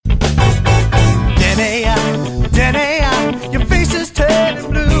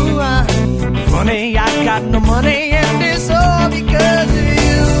got no money and it's all because of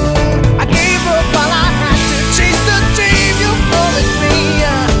you. I gave up while I had to chase the dream you promised me.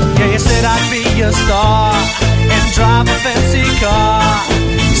 Yeah, you said I'd be a star and drive a fancy car.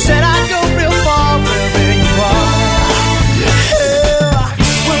 You said I'd go real far wherever you are.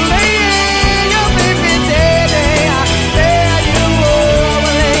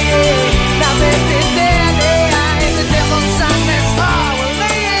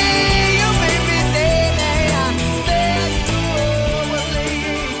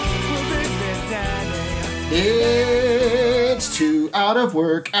 It's two out of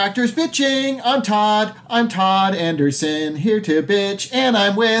work actors bitching. I'm Todd Anderson, here to bitch, and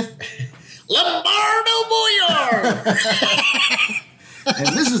I'm with Lombardo Boyer. And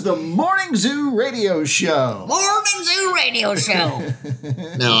this is the Morning Zoo Radio Show. Morning Zoo Radio Show.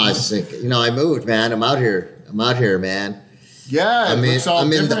 No, I was sick. You know, I moved, man. I'm out here, man. Yeah, it's all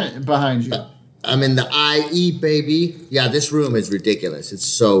different behind you. I'm in the IE, baby. Yeah, this room is ridiculous. It's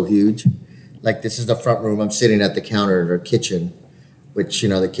so huge. Like, this is the front room. I'm sitting at the counter at our kitchen, which, you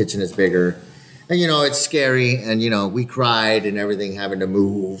know, the kitchen is bigger. And, you know, it's scary. And, you know, we cried and everything, having to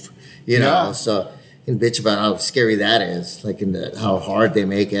move, you know. So you can bitch about how scary that is, like, how hard they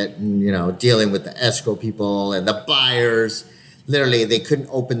make it. And, you know, dealing with the escrow people and the buyers. Literally, they couldn't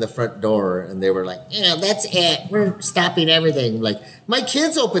open the front door. And they were like, yeah, that's it. We're stopping everything. Like, my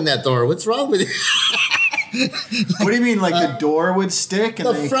kids opened that door. What's wrong with you? What do you mean, like the door would stick? And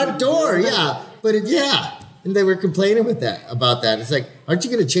the front door, yeah. But and they were complaining about that. It's like, aren't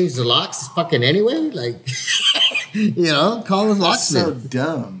you going to change the locks fucking anyway? Like, you know, call the locksmith. So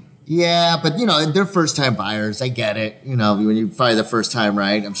dumb. Yeah, but, you know, they're first-time buyers. I get it. You know, when you buy the first time,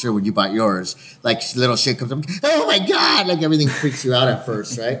 right? I'm sure when you bought yours, like, little shit comes up. Oh, my God. Like, everything freaks you out at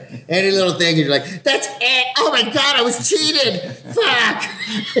first, right? Any little thing, and you're like, that's it. Oh, my God, I was cheated. Fuck.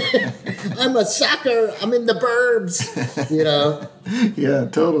 I'm a sucker. I'm in the burbs, you know? Yeah,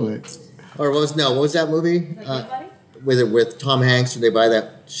 totally. Or what was that movie? With Tom Hanks, where they buy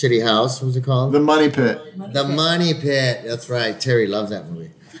that shitty house. What was it called? The Money Pit. The Money Pit. That's right. Terry loves that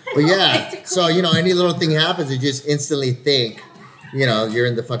movie. But yeah, so, you know, any little thing happens, you just instantly think, you know, you're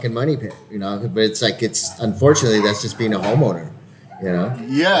in the fucking money pit, you know. But it's like, unfortunately, that's just being a homeowner, you know.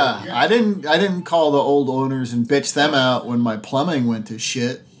 Yeah, I didn't call the old owners and bitch them out when my plumbing went to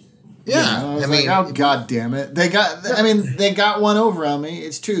shit. Yeah, you know, I was like, oh, God damn it. They got one over on me.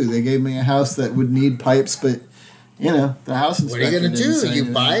 It's true. They gave me a house that would need pipes, but, you know, the house inspector. What are you going to do?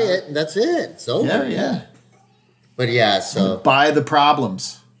 You buy it, and that's it. It's over. Yeah. But yeah, so. Buy the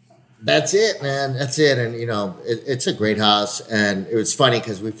problems. That's it, man. That's it. And, you know, it's a great house. And it was funny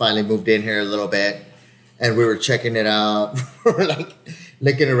because we finally moved in here a little bit, and we were checking it out. We're like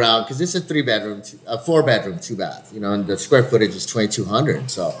looking around because this is a 4-bedroom, 2-bath, you know, and the square footage is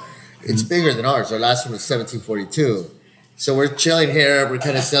 2,200. So it's bigger than ours. Our last one was 1,742. So we're chilling here. We're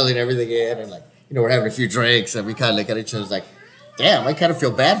kind of selling everything in, and, like, you know, we're having a few drinks, and we kind of look at each other like, damn, I kind of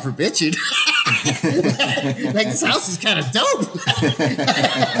feel bad for bitching. Like, this house is kind of dope.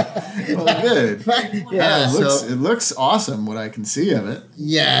 Well, good. Yeah, it looks awesome, what I can see of it.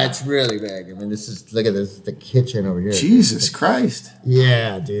 Yeah, it's really big. I mean, look at this, the kitchen over here. Jesus Christ.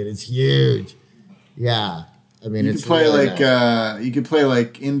 Yeah, dude, it's huge. Yeah. I mean, you could play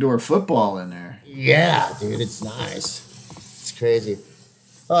like indoor football in there. Yeah, dude, it's nice. It's crazy.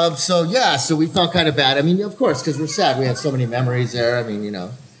 So we felt kind of bad. I mean, of course, because we're sad. We had so many memories there. I mean, you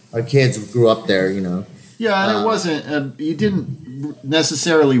know, our kids grew up there, you know. Yeah, and it wasn't, you didn't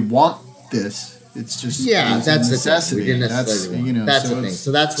necessarily want this. It's just that's a necessity. We didn't necessarily want. That's the thing.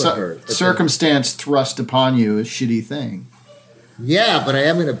 So that's what hurt. Circumstance thrust upon you a shitty thing. Yeah, but I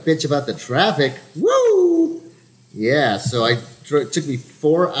am going to bitch about the traffic. Woo! Yeah, so it took me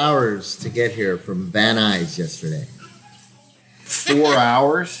 4 hours to get here from Van Nuys yesterday. 4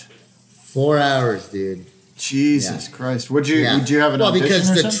 hours? 4 hours, dude. Jesus Christ. Would you have an audition Well, because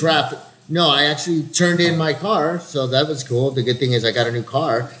or the something? traffic... No, I actually turned in my car, so that was cool. The good thing is I got a new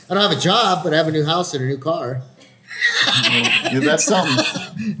car. I don't have a job, but I have a new house and a new car. Yeah, that's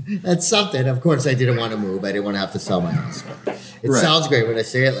something. That's something. Of course, I didn't want to move. I didn't want to have to sell my house. But it sounds great when I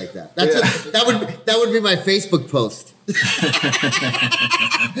say it like that. That would be my Facebook post.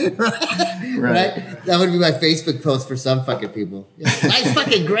 Right? That would be my Facebook post for some fucking people. Yeah. Life's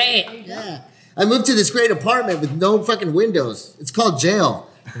fucking great. Yeah. I moved to this great apartment with no fucking windows. It's called jail.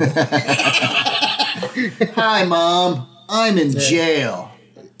 Hi, Mom. I'm in jail.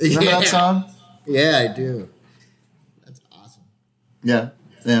 Remember that song? Yeah, I do. That's awesome. Yeah.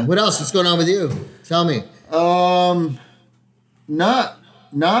 What else? What's going on with you? Tell me. Not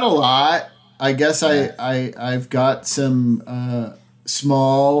a lot. I guess I've got some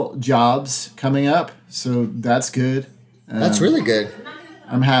small jobs coming up. So that's good. That's really good.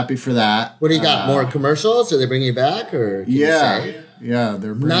 I'm happy for that. What do you got? More commercials? Are they bringing you back, or can you say? Yeah,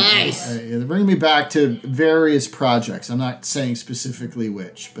 they're bringing, Nice. They're bringing me back to various projects. I'm not saying specifically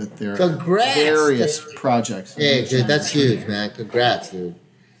which, but there are Congrats. various projects. Hey, dude, that's huge, man. Congrats, dude.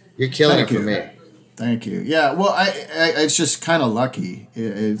 You're killing Thank it for you. me. Thank you. Yeah, well, I it's just kind of lucky.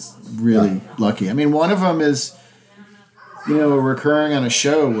 It's really lucky. I mean, one of them is, recurring on a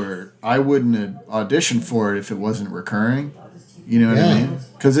show where I wouldn't have auditioned for it if it wasn't recurring. You know what I mean?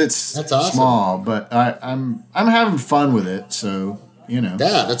 Because that's awesome. small, but I'm having fun with it. So Yeah,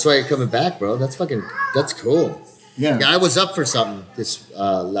 that's why you're coming back, bro. That's cool. Yeah. I was up for something this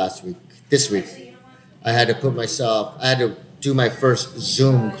week. I had to do my first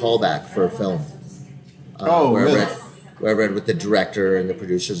Zoom callback for a film. Where really? I read with the director and the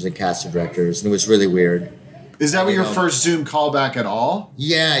producers and cast of directors, and it was really weird. Is that your first Zoom callback at all?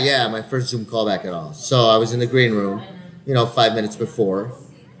 Yeah, my first Zoom callback at all. So I was in the green room, 5 minutes before,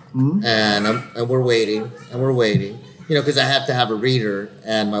 and we're waiting, because I have to have a reader,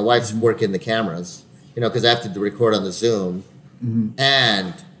 and my wife's working the cameras, because I have to record on the Zoom,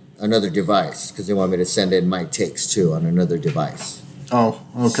 and another device, because they want me to send in my takes too on another device. Oh,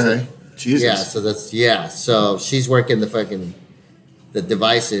 okay. Jesus. So she's working the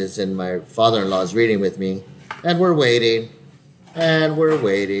devices, and my father-in-law is reading with me, and we're waiting. And we're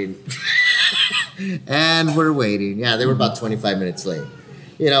waiting. Yeah, they were about 25 minutes late.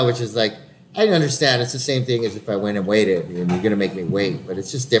 Which is like, I understand. It's the same thing as if I went and waited, and you're going to make me wait. But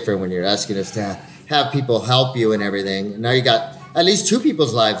it's just different when you're asking us to have people help you and everything. And now you got at least two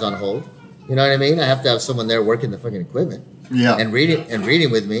people's lives on hold. You know what I mean? I have to have someone there working the fucking equipment. Yeah. And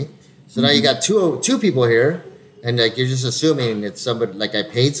reading with me. So now you got two people here, and like you're just assuming it's somebody, like I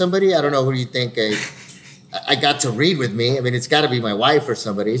paid somebody. I don't know who you think I got to read with me. I mean, it's got to be my wife or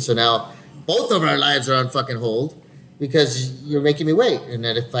somebody. So now both of our lives are on fucking hold because you're making me wait. And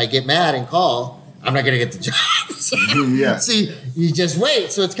then if I get mad and call, I'm not going to get the job. So, Yeah. See, you just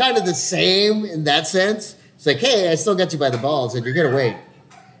wait. So it's kind of the same in that sense. It's like, hey, I still got you by the balls, and you're going to wait.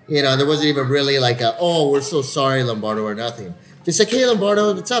 There wasn't even really like we're so sorry, Lombardo, or nothing. Just like, hey,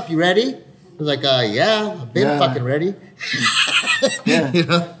 Lombardo, what's up? You ready? I was like, yeah, I've been fucking ready.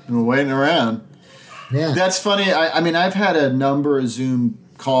 Yeah. We're waiting around. Yeah. That's funny. I mean, I've had a number of Zoom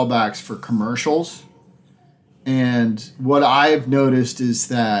callbacks for commercials. And what I've noticed is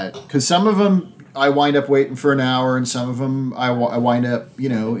that, because some of them I wind up waiting for an hour, and some of them I wind up,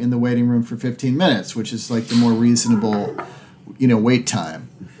 in the waiting room for 15 minutes, which is like the more reasonable, wait time.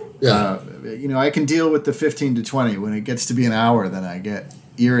 Yeah. I can deal with the 15 to 20. When it gets to be an hour, then I get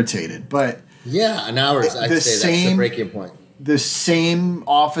irritated. But yeah, an hour is, I'd say that's the breaking point. The same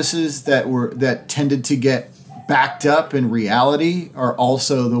offices that tended to get backed up in reality are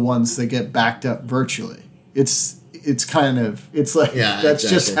also the ones that get backed up virtually. It's like that's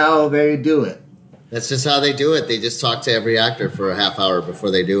just how they do it. That's just how they do it. They just talk to every actor for a half hour before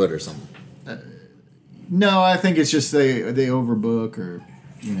they do it or something. No, I think it's just they overbook or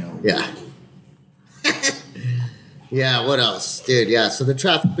Yeah. Yeah, what else? Dude, yeah, so the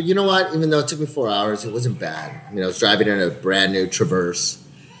traffic, but you know what? Even though it took me 4 hours, it wasn't bad. I was driving in a brand new Traverse,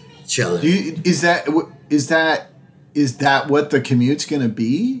 chilling. Is that what the commute's going to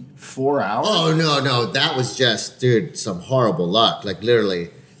be? 4 hours? Oh, no, that was just, dude, some horrible luck. Like, literally,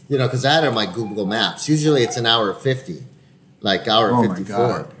 because I had it on my Google Maps. Usually it's an hour 50, like hour 54. My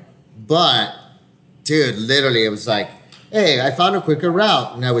God. But, dude, literally it was like, hey, I found a quicker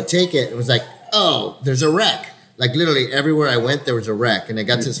route, and I would take it. It was like, oh, there's a wreck. Like, literally everywhere I went, there was a wreck. And I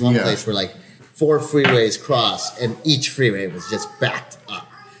got to this one place where, like, 4 freeways crossed, and each freeway was just backed up.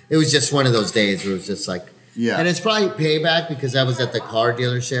 It was just one of those days where it was just like, And it's probably payback because I was at the car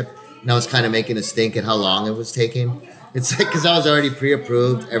dealership, and I was kind of making a stink at how long it was taking. It's like, because I was already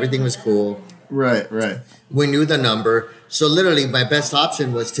pre-approved. Everything was cool. Right. We knew the number. So, literally, my best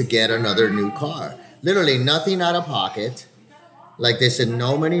option was to get another new car. Literally, nothing out of pocket. Like, they said,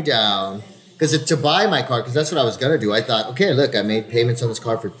 no money down. Because to buy my car, because that's what I was going to do. I thought, okay, look, I made payments on this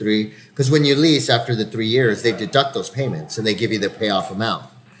car for 3. Because when you lease after the 3 years, they deduct those payments and they give you the payoff amount.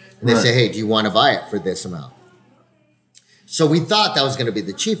 And they say, hey, do you want to buy it for this amount? So we thought that was going to be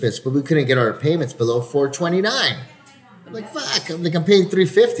the cheapest, but we couldn't get our payments below $429. I'm like, fuck. I'm paying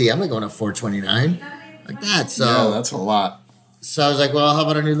 $350. I'm not going to $429 like that. So yeah, that's a lot. So I was like, well, how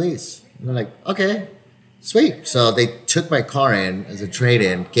about a new lease? And they're like, okay, sweet. So they took my car in as a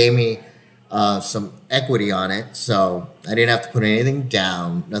trade-in, gave me some equity on it, so I didn't have to put anything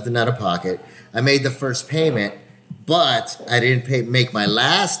down, nothing out of pocket. I made the first payment, but I didn't make my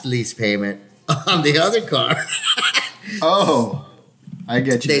last lease payment on the other car. Oh, I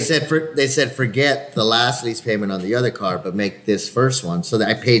get you. They said forget the last lease payment on the other car, but make this first one. So that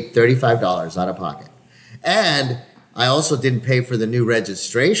I paid $35 out of pocket, and I also didn't pay for the new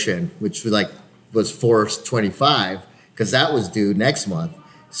registration, which was $425 because that was due next month.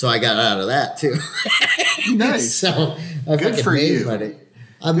 So I got out of that too. Nice. So I Good for made you. money.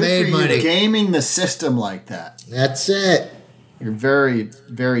 I Good made for you. money. Gaming the system like that. That's it. You're very,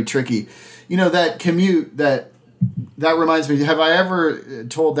 very tricky. You know, that commute, that reminds me, have I ever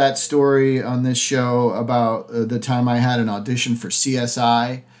told that story on this show about the time I had an audition for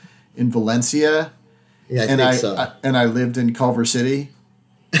CSI in Valencia? Yeah, I think so. I lived in Culver City,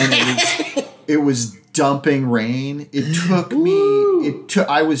 and it was dumping rain. It took me,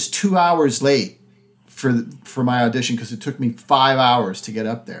 I was 2 hours late for my audition because it took me 5 hours to get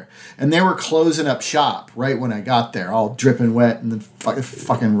up there. And they were closing up shop right when I got there, all dripping wet in the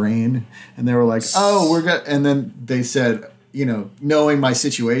fucking rain. And they were like, oh, we're good. And then they said, you know, knowing my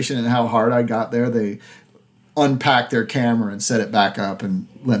situation and how hard I got there, they unpacked their camera and set it back up and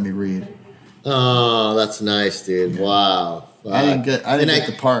let me read. Oh, that's nice, dude. Wow. I didn't get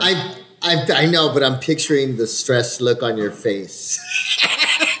the part. I know, but I'm picturing the stressed look on your face.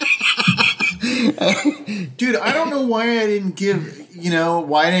 Dude, I don't know why I didn't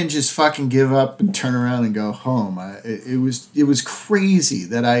why I didn't just fucking give up and turn around and go home. It was crazy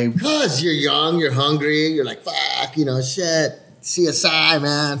that Because you're young, you're hungry, you're like, fuck, shit. CSI,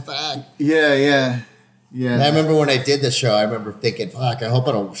 man, fuck. Yeah. And I remember when I did the show, I remember thinking, fuck, I hope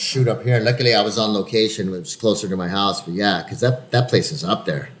I don't shoot up here. Luckily, I was on location, which was closer to my house. But yeah, because that place is up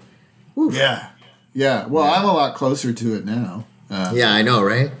there. Whew. Yeah. Well, I'm a lot closer to it now. Yeah, I know,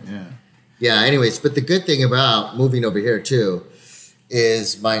 right? Yeah. Yeah, anyways, but the good thing about moving over here, too,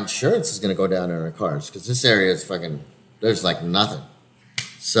 is my insurance is going to go down on our cars because this area is fucking, there's like nothing.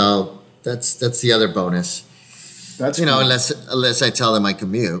 So that's the other bonus. That's cool. Cool. Unless I tell them I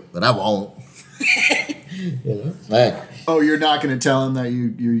commute, but I won't. Oh, you're not going to tell them that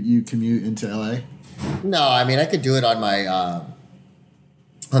you commute into LA? No, I mean I could do it on my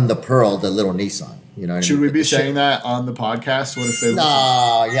on the Pearl, the little Nissan. You know what Should I mean? we be saying that on the podcast? What if they listen?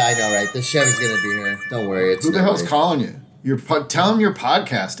 No, yeah, I know, right? The Chevy's going to be here. Don't worry. Who the hell's calling you? Tell them you're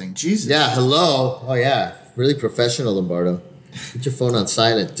podcasting. Jesus. Yeah, hello. Oh, yeah. Really professional, Lombardo. Put your phone on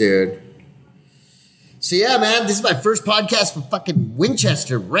silent, dude. So, yeah, man, this is my first podcast from fucking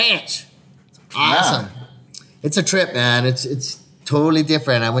Winchester Ranch. Awesome. Yeah. It's a trip, man. It's totally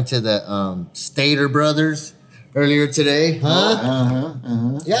different. I went to the Stater Brothers earlier today.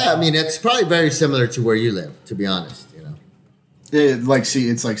 Yeah, I mean, it's probably very similar to where you live, to be honest, It's like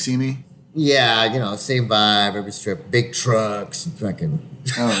See Me? Yeah, same vibe, every strip, big trucks, and fucking...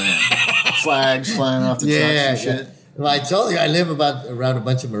 Oh, yeah. Flags flying off the trucks and shit. Yeah. Well, I told you, I live around a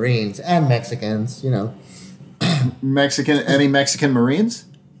bunch of Marines and Mexicans, Any Mexican Marines?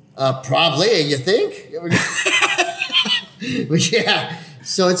 Probably, you think? But yeah,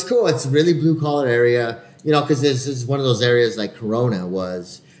 so it's cool. It's a really blue-collar area. Because this is one of those areas like Corona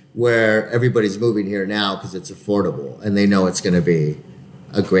was, where everybody's moving here now because it's affordable and they know it's going to be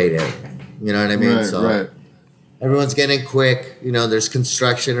a great area. You know what I mean? Right. Everyone's getting quick. There's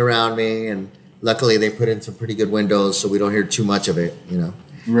construction around me, and luckily they put in some pretty good windows so we don't hear too much of it.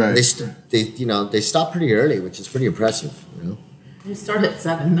 Right. They stop pretty early, which is pretty impressive. They start at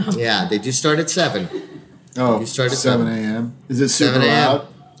 7 though. Yeah, they do start at 7. Oh, you start at 7 a.m. Is it super 7 a.m. loud?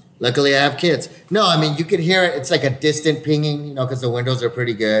 Luckily, I have kids. No, I mean, you could hear it. It's like a distant pinging, because the windows are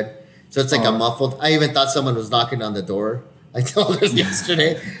pretty good. So it's like a muffled. I even thought someone was knocking on the door. I told her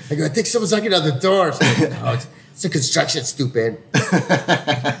yesterday. I go, I think someone's knocking on the door. She goes, no, it's a construction, stupid.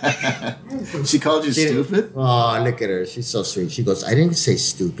 She called you stupid? Oh, look at her. She's so sweet. She goes, I didn't say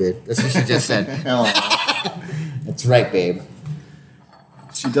stupid. That's what she just said. That's right, babe.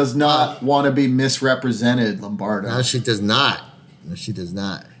 She does not want to be misrepresented, Lombardo. No, she does not.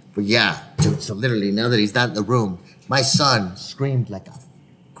 But yeah, dude, so literally, now that he's not in the room, my son screamed like a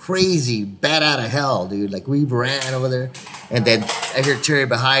crazy bat out of hell, dude. Like, we ran over there. And then I hear Terry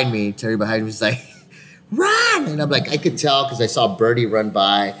behind me. Terry behind me was like, run! And I'm like, I could tell because I saw Birdie run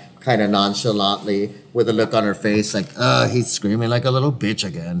by kind of nonchalantly with a look on her face like, he's screaming like a little bitch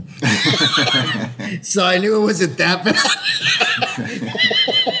again. So I knew it wasn't that bad.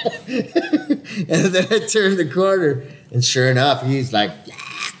 And then I turned the corner, and sure enough, he's like, yeah.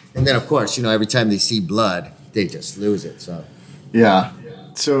 And then, of course, every time they see blood, they just lose it. So, yeah.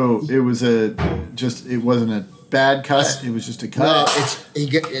 So it wasn't a bad cut. It was just a cut. No,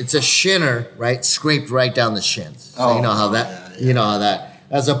 it's a shinner, right? Scraped right down the shins. So you know how that.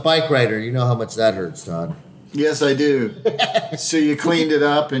 As a bike rider, you know how much that hurts, Todd. Yes, I do. So you cleaned it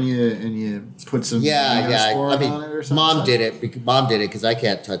up and you put some Yeah. Neosporin I mean, on it or something? Mom did it because I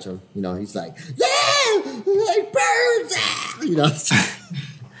can't touch him. You know, he's like, yeah, it burns. You know.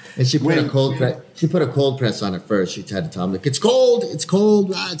 And she put a cold press. She put a cold press on it first. She had to tell him, like, it's cold. It's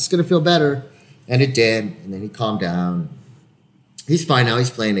cold. It's gonna feel better. And it did. And then he calmed down. He's fine now. He's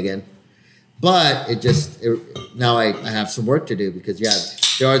playing again. But now I have some work to do because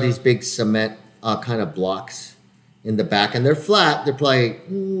there are these big cement kind of blocks in the back, and they're flat. They're probably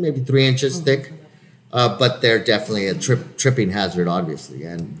maybe 3 inches thick, but they're definitely a tripping hazard, obviously,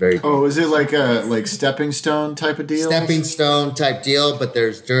 and very. Oh, is it like a stepping stone type of deal? Stepping stone type deal, but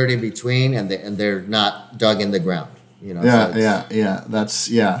there's dirt in between, and they're not dug in the ground. You know. Yeah.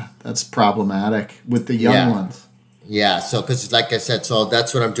 That's problematic with the young ones. Yeah, so because like I said, so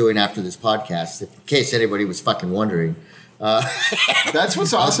that's what I'm doing after this podcast. In case anybody was fucking wondering. That's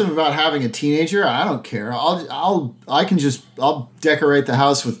what's awesome about having a teenager. I don't care. I'll decorate the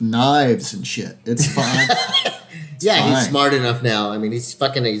house with knives and shit. It's fine. He's smart enough now. I mean, he's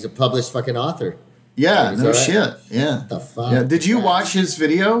a published fucking author. Yeah, no right. shit. Yeah. The fuck? Yeah. Did you watch his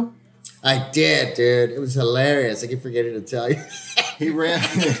video? I did, dude. It was hilarious. I keep forgetting to tell you. He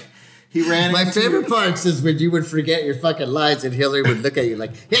ran. My favorite parts is when you would forget your fucking lines and Hillary would look at you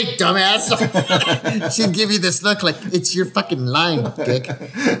like, hey, dumbass. She'd give you this look like, it's your fucking line, dick.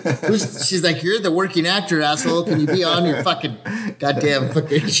 She's like, you're the working actor, asshole. Can you be on your fucking goddamn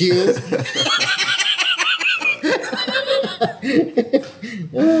fucking cues?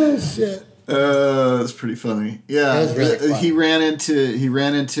 Oh, shit. That's pretty funny. Yeah, That was really fun. He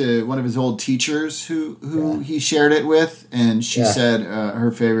ran into one of his old teachers who he shared it with, and she said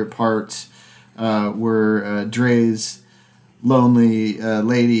her favorite parts were Dre's lonely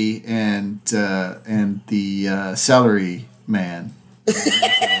lady and the celery man.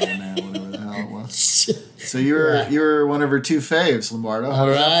 Whatever the hell it was. So you were one of her two faves, Lombardo. All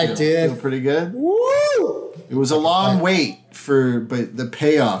right, dude. Feel pretty good. Woo! It was a long wait but the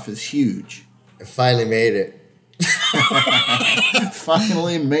payoff is huge. I finally made it.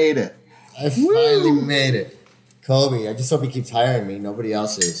 Finally made it. I finally made it. Kobe, I just hope he keeps hiring me. Nobody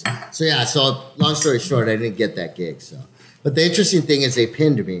else is. So long story short, I didn't get that gig. But the interesting thing is they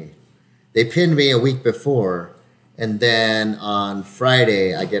pinned me. They pinned me a week before, and then on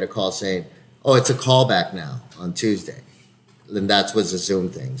Friday I get a call saying, oh, it's a callback now on Tuesday. And that was a Zoom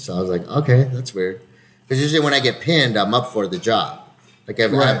thing. So I was like, okay, that's weird. Because usually when I get pinned, I'm up for the job. Like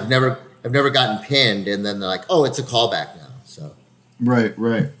I've never gotten pinned, and then they're like, "Oh, it's a callback now." So Right.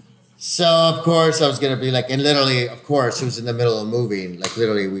 So of course I was gonna be like, and literally, of course, it was in the middle of moving. Like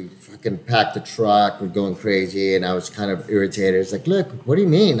literally, we fucking packed the truck, we're going crazy, and I was kind of irritated. It's like, look, what do you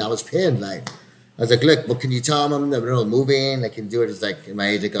mean? I was pinned. Like I was like, look, well, can you tell them I'm in the middle of moving? I can do it. It's like my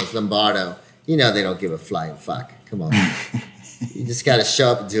agent goes, Lombardo. You know they don't give a flying fuck. Come on, you just gotta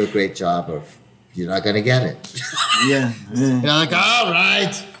show up and do a great job, or you're not gonna get it. Yeah. You're like, all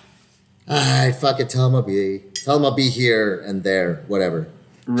right, fuck it. Tell them I'll be here and there, whatever.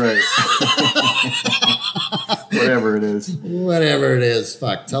 Right. Whatever it is. Whatever it is,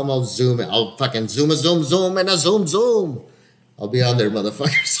 fuck. Tell them I'll zoom it. I'll fucking zoom, and a zoom. I'll be on there,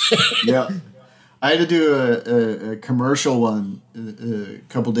 motherfuckers. Yeah. I had to do a commercial one a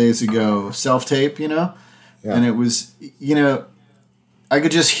couple days ago, self-tape, Yeah. And it was, I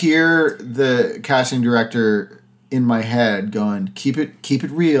could just hear the casting director in my head going, keep it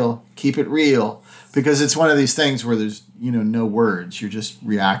real, because it's one of these things where there's, no words. You're just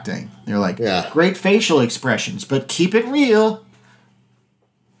reacting. They're like, great facial expressions, but keep it real.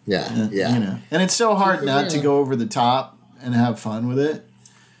 Yeah. And it's so hard not to go over the top and have fun with it.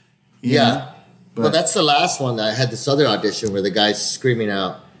 But well, that's the last one. I had this other audition where the guy's screaming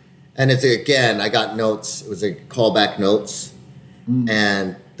out. And it's, again, I got notes. It was a callback notes.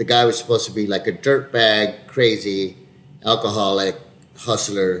 And the guy was supposed to be like a dirtbag, crazy, alcoholic,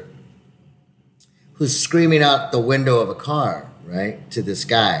 hustler who's screaming out the window of a car, right, to this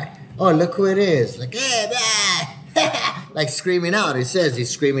guy. Oh, look who it is. Like, like screaming out. He says he's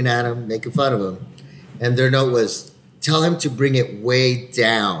screaming at him, making fun of him. And their note was, tell him to bring it way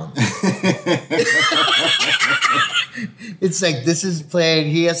down. It's like, this is playing,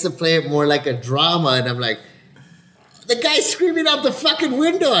 he has to play it more like a drama. And I'm like, the guy's screaming out the fucking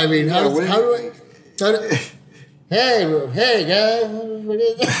window. I mean, how do I... Hey, guys.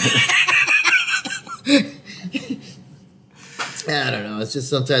 I don't know. It's just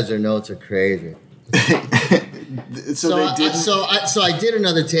sometimes their notes are crazy. So I did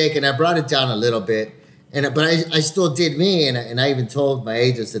another take, and I brought it down a little bit. But I still did me, and I even told my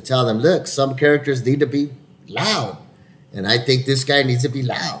agents to tell them, look, some characters need to be loud. And I think this guy needs to be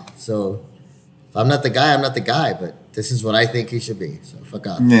loud. So If I'm not the guy, I'm not the guy. But this is what I think he should be. So fuck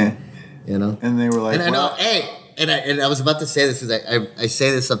off. Yeah. You know. And they were like, And I know, well, hey, and I was about to say this because I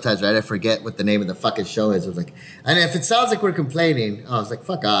say this sometimes, right? I forget what the name of the fucking show is. I was like, and if it sounds like we're complaining, I was like,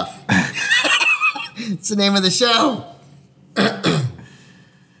 fuck off. It's the name of the show.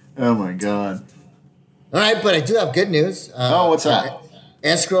 oh my God. All right, but I do have good news. What's that?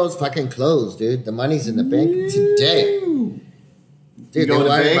 Escrow's fucking closed, dude. The money's in the bank today. Dude, You going they to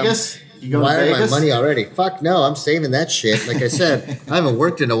wired Vegas? You going to wired my Vegas? money already. Fuck no, I'm saving that shit. Like I said, I haven't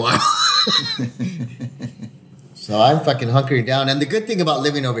worked in a while. So I'm fucking hunkering down. And the good thing about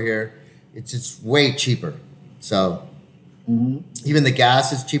living over here, it's just way cheaper. So even the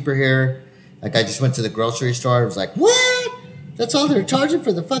gas is cheaper here. Like I just went to the grocery store. I was like, what? That's all they're charging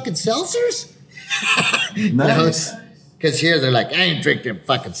for the fucking seltzers? Nice. Because here they're like, I ain't drinking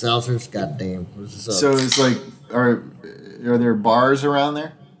fucking seltzers. God damn. So it's like, are there bars around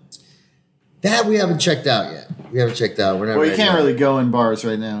there? That we haven't checked out yet. We're not Well, you ready can't yet. really go in bars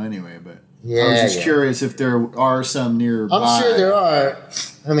right now anyway, but I was Yeah, just yeah. curious if there are some nearby. I'm sure there are.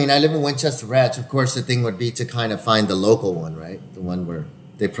 I mean, I live in Winchester Ranch. Of course, the thing would be to kind of find the local one, right? The one where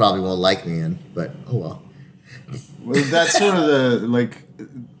they probably won't like me in, but oh well. Well, that's sort of the, like,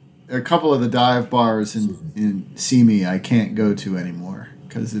 a couple of the dive bars in Simi I can't go to anymore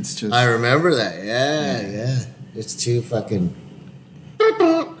because it's just... I remember that. Yeah. It's too fucking...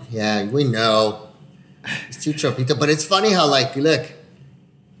 Yeah, we know. It's too Trumpito. But it's funny how, like, look,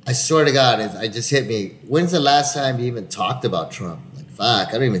 I swear to God, it just hit me. When's the last time you even talked about Trump? Like, fuck,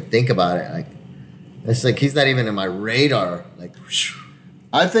 I don't even think about it. Like, it's like he's not even in my radar. Like, whew.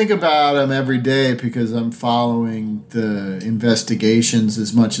 I think about him every day because I'm following the investigations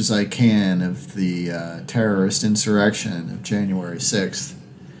as much as I can of the terrorist insurrection of January 6th.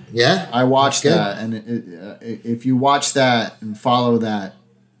 Yeah? I watched That's that, and if you watch that and follow that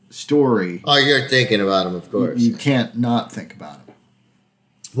story, Oh, you're thinking about him, of course. you can't not think about him.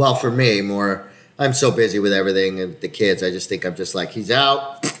 Well, for me, I'm so busy with everything and the kids. I just think I'm just like, he's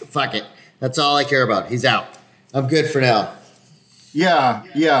out. Fuck it. That's all I care about. He's out. I'm good for now. Yeah.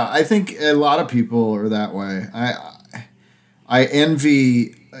 I think a lot of people are that way. I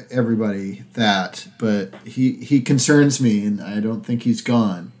envy everybody that, but he concerns me, and I don't think he's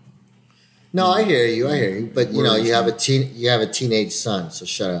gone. No, I hear you. But you know, you have a teenage son, so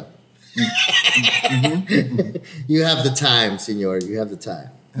shut up. You have the time, senor. You have the time.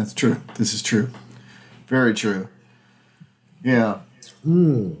 That's true. This is true. Very true. Yeah.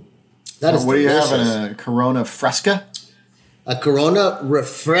 That is What do you have delicious. in a Corona Fresca? A Corona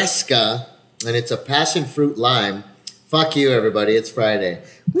Refresca, and it's a passion fruit lime. Fuck you, everybody. It's Friday.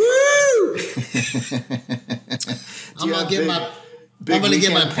 Woo! I'm gonna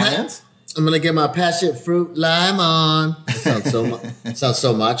get my plans. I'm gonna get my passion fruit lime on. That sounds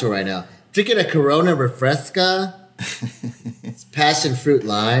so macho right now. Drinking a Corona Refresca. It's passion fruit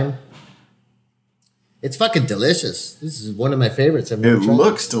lime. It's fucking delicious. This is one of my favorites. I've It never tried.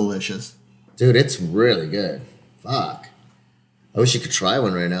 looks delicious. Dude, it's really good. Fuck. I wish you could try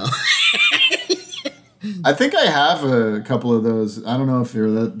one right now. I think I have a couple of those. I don't know if they're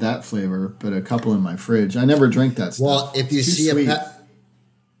that flavor, but a couple in my fridge. I never drink that stuff. Well, if you It's too see sweet.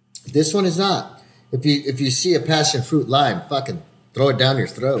 this one is not. If you see a passion fruit lime, fucking throw it down your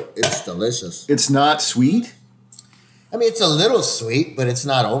throat. It's delicious. It's not sweet. I mean, it's a little sweet, but it's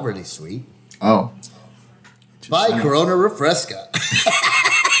not overly sweet. Oh, Buy saying. Corona Refresca.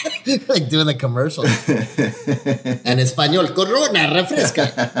 Like doing the commercial. En español, Corona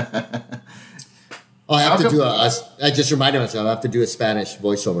Refresca. Oh, I have How to do come- I just reminded myself, I have to do a Spanish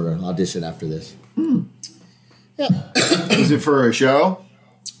voiceover audition after this. Yeah. Is it for a show?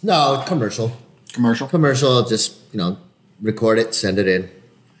 No, commercial. Commercial? Commercial, just, record it, send it in.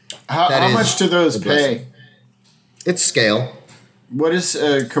 How That is much do those the blessing. pay? It's scale. What is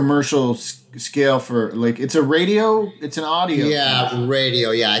a commercial scale for? Like, it's a radio? It's an audio? Yeah,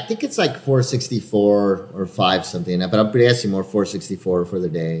 radio. Yeah, I think it's like 464 or 5 something. But I'm guessing more 464 for the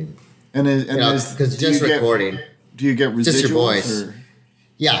day. And Because do you just get- recording. Do you get residuals? Just your voice. Or?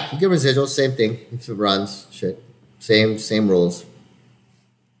 Yeah, you get residuals, same thing. If it runs, shit. Same rules.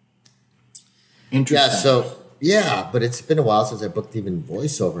 Interesting. But it's been a while since I booked even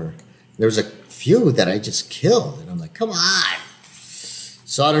voiceover. There was a few that I just killed, and I'm like, come on.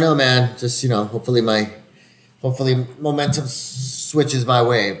 So I don't know, man. Just hopefully momentum switches my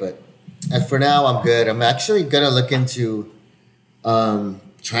way. But for now, I'm good. I'm actually gonna look into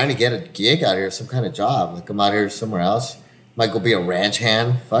trying to get a gig out here, some kind of job. Like I'm out here somewhere else. Might go be a ranch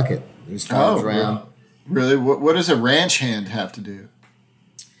hand. Fuck it. There's farms around. Really? What does a ranch hand have to do?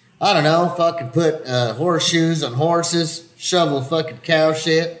 I don't know. Fucking put horseshoes on horses. Shovel fucking cow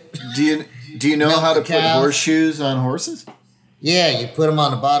shit. Do Do you know Milk how to the put cows. horseshoes on horses? Yeah, you put them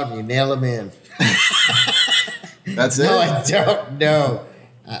on the bottom, you nail them in. That's it. No, I don't know.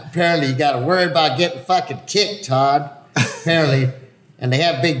 Apparently, you got to worry about getting fucking kicked, Todd. Apparently, and they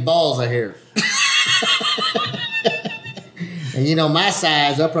have big balls, I hear. And you know my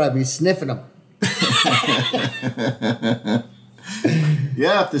size, I'll probably be sniffing them.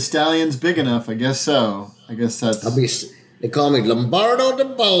 Yeah, if the stallion's big enough, I guess so. I guess that's. They call me Lombardo the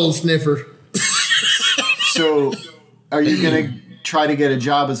Ball Sniffer. So, are you gonna try to get a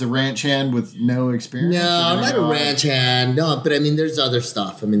job as a ranch hand with no experience? No, I'm not a ranch hand. No, but I mean, there's other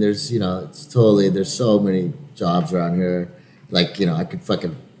stuff. I mean, there's, there's so many jobs around here. Like, I could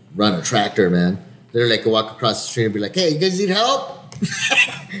fucking run a tractor, man. Literally, I could walk across the street and be like, hey, you guys need help?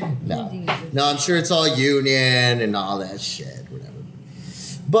 No, I'm sure it's all union and all that shit, whatever.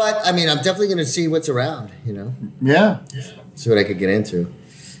 But, I mean, I'm definitely going to see what's around, Yeah. See what I could get into.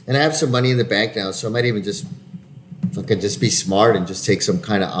 And I have some money in the bank now, so I might even just be smart and just take some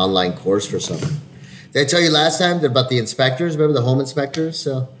kind of online course for something. Did I tell you last time about the inspectors? Remember the home inspectors?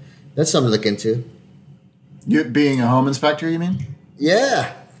 So that's something to look into. You being a home inspector, you mean?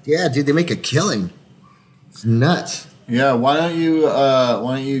 Yeah, dude, they make a killing. It's nuts. Yeah. Why don't you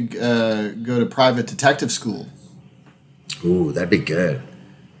go to private detective school? Ooh, that'd be good.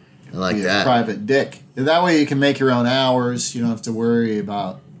 I like Be a that. private dick. That way you can make your own hours. You don't have to worry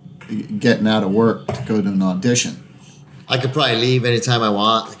about getting out of work to go to an audition. I could probably leave anytime I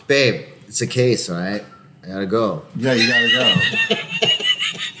want. Like, babe, it's a case, all right? I gotta go. Yeah, you gotta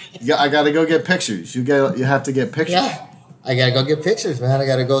go. I gotta go get pictures. You have to get pictures. Yeah, I gotta go get pictures, man. I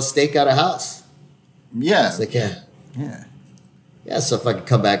gotta go stake out a house. Yeah. It's like, yeah. Yeah. So if I could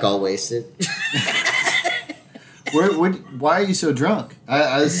come back all wasted. Why are you so drunk? I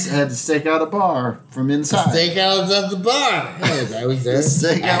had to stake out a bar from inside. Stake out at the bar. Yeah, I was there. The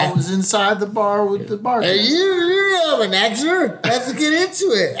stakeout was inside the bar with the bar. Hey, you know I'm an actor. I have to get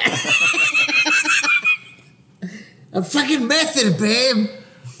into it. I'm fucking method, babe.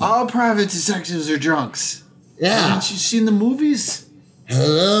 All private detectives are drunks. Yeah. Haven't you seen the movies?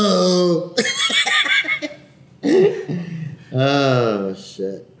 Hello. Oh,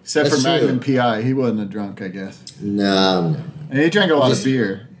 shit. Except That's for Magnum true. PI. He wasn't a drunk, I guess. No. And he drank a lot of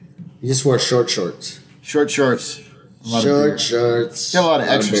beer. You just wore short shorts. Short shorts. A lot of beer. Shorts. He had a lot of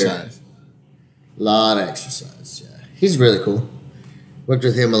beer. exercise. Lot of exercise, yeah. He's really cool. Worked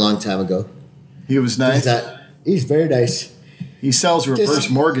with him a long time ago. He was nice. He's very nice. He sells reverse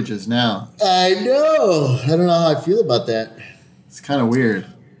Just- mortgages now. I know. I don't know how I feel about that. It's kind of weird.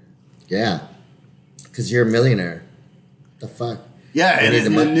 Yeah. Because you're a millionaire. The fuck? Yeah, I and need in the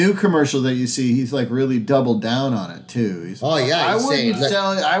the money. new commercial that you see, he's like really doubled down on it too. He's Oh, yeah, I he's saying, wouldn't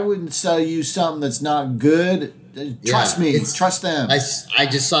I wouldn't sell you something that's not good. Trust me. it's- Trust them. I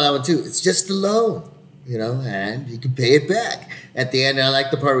just saw that one too. It's just a loan, and you can pay it back. At the end, I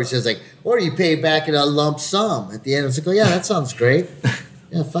like the part where it says like, or you pay it back in a lump sum. At the end, it's like, oh yeah, that sounds great.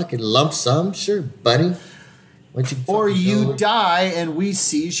 Yeah, fucking lump sum, sure, buddy. Why don't you Or fucking you go? die and we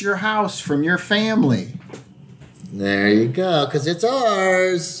seize your house from your family. There you go, because it's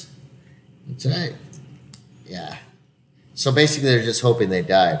ours. That's right. Yeah. So basically, they're just hoping they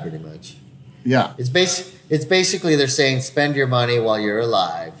die, pretty much. Yeah. It's basically they're saying spend your money while you're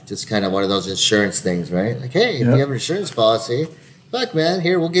alive. Just kind of one of those insurance things, right? Like, hey, if Yep. you have an insurance policy, look, man,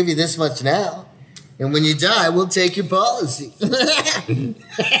 here, we'll give you this much now. And when you die, we'll take your policy.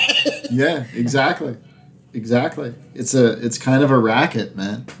 Yeah, exactly. Exactly. It's kind of a racket,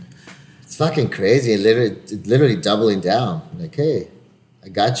 man. It's fucking crazy. Literally doubling down. Like, hey, I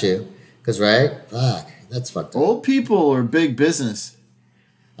got you. Because, right? Fuck, that's fucked up. Old people are big business.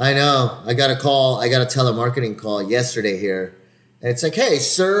 I know. I got a telemarketing call yesterday here. And it's like, hey,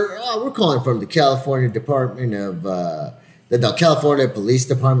 sir, we're calling from the California Department of, the California Police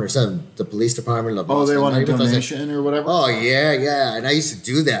Department or something. The police department. Of Oh, they want a I was like, donation or whatever? oh, yeah. And I used to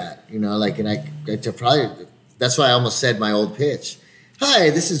do that, and that's why I almost said my old pitch. Hi,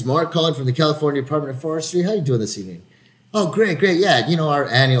 this is Mark calling from the California Department of Forestry. How you doing this evening? Oh, great. Yeah, our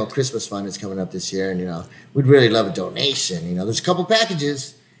annual Christmas fund is coming up this year, and, we'd really love a donation. There's a couple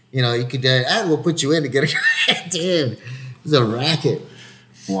packages, you could, and we'll put you in to get a, dude, it was a racket.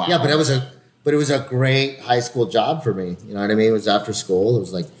 Wow. Yeah, but it was a great high school job for me. You know what I mean? It was after school. It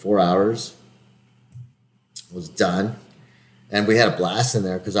was like 4 hours. It was done. And we had a blast in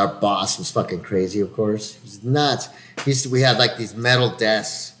there because our boss was fucking crazy, of course. He was nuts. We had like these metal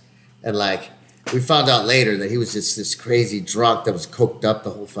desks, and like we found out later that he was just this crazy drunk that was coked up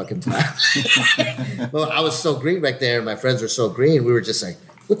the whole fucking time. Well, I was so green back there, and my friends were so green. We were just like,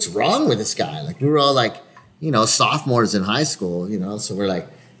 what's wrong with this guy? Like we were all like, sophomores in high school, so we're like,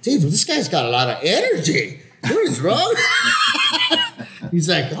 dude, this guy's got a lot of energy. What is wrong? He's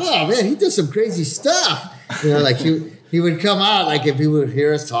like, oh man, he does some crazy stuff. You know, like he would come out, like if he would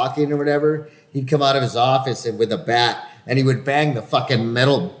hear us talking or whatever, he'd come out of his office and with a bat and he would bang the fucking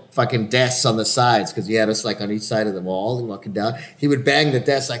metal fucking desks on the sides because he had us like on each side of the wall and walking down. He would bang the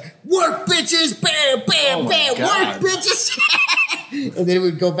desks like, work bitches, bam, bam, bam, work bitches. And then he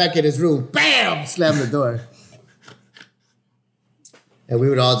would go back in his room, bam, slam the door. And we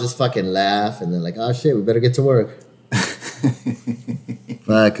would all just fucking laugh and then like, oh shit, we better get to work.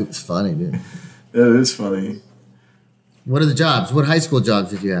 Fuck, it was funny, dude. That is funny. What are the jobs? What high school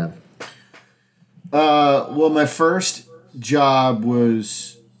jobs did you have? Well, my first job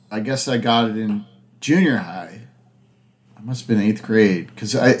was, I guess I got it in junior high. I must have been 8th grade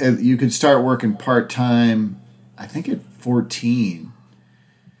because you could start working part-time, I think at 14.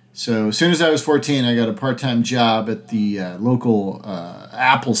 So as soon as I was 14, I got a part-time job at the local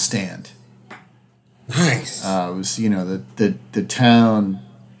Apple stand. Nice. It was, the town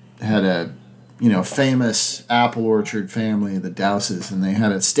had a, famous apple orchard family, the Douses, and they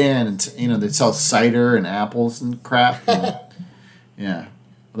had a stand and, they'd sell cider and apples and crap. And, yeah.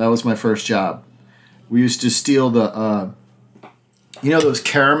 Well, that was my first job. We used to steal the, those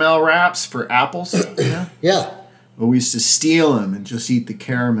caramel wraps for apples? Yeah. Well, we used to steal them and just eat the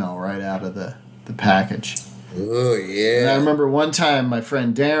caramel right out of the package. Oh, yeah. And I remember one time my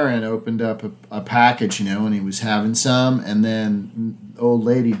friend Darren opened up a package, and he was having some, and then old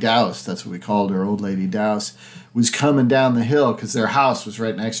lady Douse, that's what we called her, old lady Douse, was coming down the hill because their house was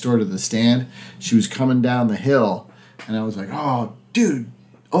right next door to the stand. She was coming down the hill, and I was like, oh, dude,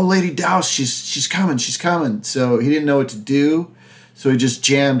 old lady Douse, she's coming. So he didn't know what to do, so he just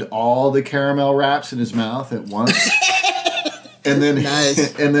jammed all the caramel wraps in his mouth at once. And then,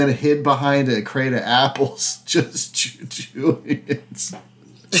 nice. And then hid behind a crate of apples, just chewing it.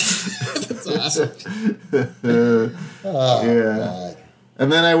 That's awesome. Yeah. God.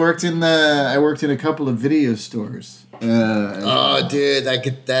 And then I worked in a couple of video stores. Oh, dude, I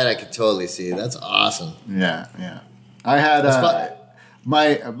could totally see. That's awesome. Yeah. I had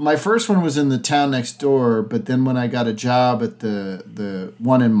my first one was in the town next door, but then when I got a job at the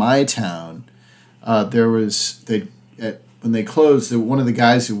one in my town, when they closed, one of the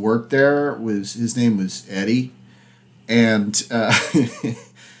guys who worked there his name was Eddie, and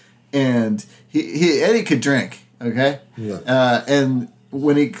and Eddie could drink, okay, yeah. And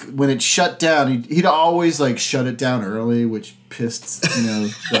when it shut down, he'd always like shut it down early, which pissed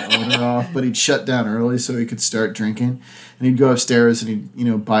the owner off. But he'd shut down early so he could start drinking, and he'd go upstairs and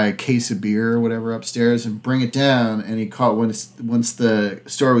he'd buy a case of beer or whatever upstairs and bring it down. And he caught once the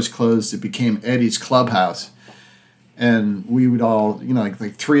store was closed, it became Eddie's clubhouse. And we would all,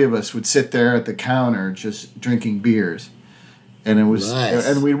 like 3 of us would sit there at the counter just drinking beers, and it was, nice.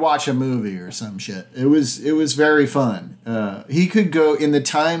 And we'd watch a movie or some shit. It was very fun. He could go in the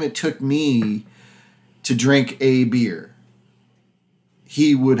time it took me to drink a beer.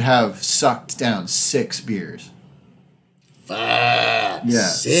 He would have sucked down 6 beers. Fuck. Yeah.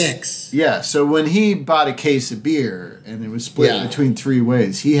 6. Yeah. So when he bought a case of beer and it was split between 3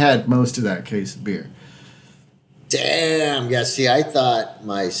 ways, he had most of that case of beer. Damn. Yeah, see, I thought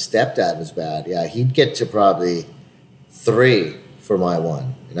my stepdad was bad. Yeah, he'd get to probably 3 for my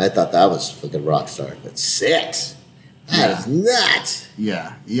one. And I thought that was fucking rock star. But 6? That is nuts.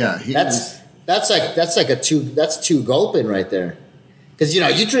 Yeah. That's like 2 gulping right there. Because,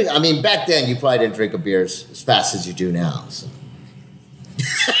 you drink, back then you probably didn't drink a beer as fast as you do now. So.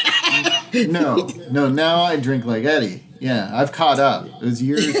 No, now I drink like Eddie. Yeah, I've caught up. It was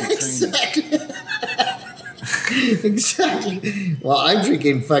years of training. Exactly. Exactly. Well, I'm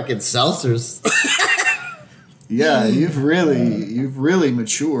drinking fucking seltzers. Yeah, you've really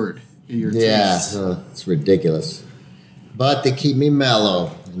matured in your tastes. It's ridiculous. But they keep me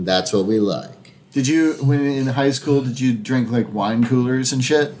mellow, and that's what we like. Did you, when in high school, did you drink like wine coolers and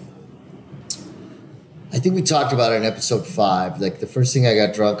shit? I think we talked about it in episode 5. Like the first thing I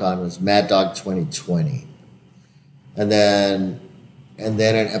got drunk on was Mad Dog 2020. And then in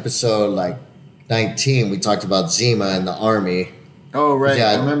episode like 19, we talked about Zima in the army. Oh, right.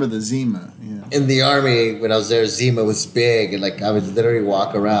 Yeah, I remember the Zima. Yeah. In the army, when I was there, Zima was big. And like I would literally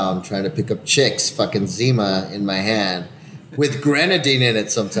walk around trying to pick up chicks, fucking Zima in my hand with grenadine in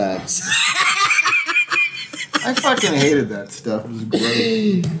it sometimes. I fucking hated that stuff. It was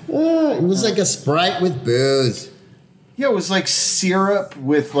great. It was like a Sprite with booze. Yeah, it was like syrup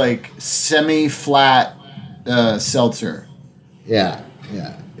with like semi-flat seltzer. Yeah.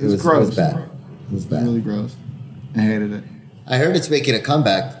 It was gross. It was bad. It was bad. Really gross. I hated it. I heard it's making a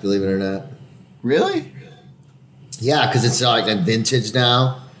comeback, believe it or not. Really? Yeah, because it's like a vintage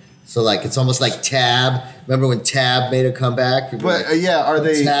now. So like it's almost like Tab. Remember when Tab made a comeback? But are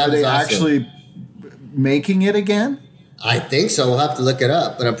they Tab is awesome. actually making it again? I think so. We'll have to look it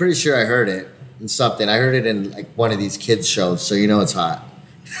up, but I'm pretty sure I heard it in something. I heard it in like one of these kids shows, so you know it's hot.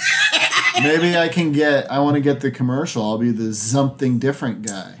 Maybe I want to get the commercial. I'll be the something different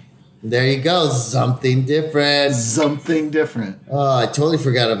guy. There you go. Something different. Something different. Oh, I totally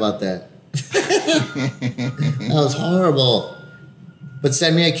forgot about that. That was horrible. But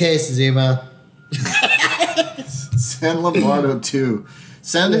send me a case, Zima. Send Lombardo two.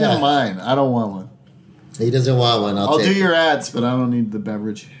 Send him mine. I don't want one. He doesn't want one. I'll take do it. your ads, but I don't need the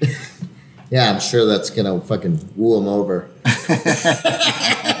beverage. Yeah, I'm sure that's gonna fucking woo him over. Looking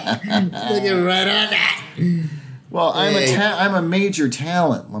right on that. Well, Hey. I'm a major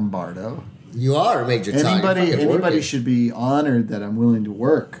talent, Lombardo. You are a major talent. You're fucking Anybody working. should be honored that I'm willing to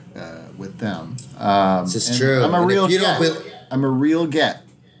work with them. This is and true. I'm a And real if you don't get. I'm a real get.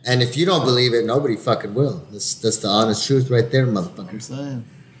 And if you don't believe it, nobody fucking will. That's the honest truth right there, motherfucker. I'm saying.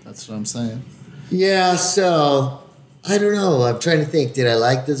 That's what I'm saying. Yeah, so I don't know. I'm trying to think. Did I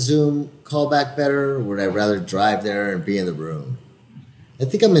like the Zoom callback better, or would I rather drive there and be in the room? I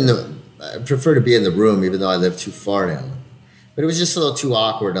think I prefer to be in the room, even though I live too far now. But it was just a little too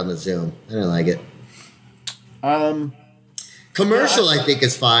awkward on the Zoom. I didn't like it. Commercial, I think,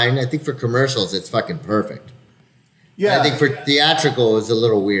 is fine. I think for commercials, it's fucking perfect. Yeah. I think for theatrical, it was a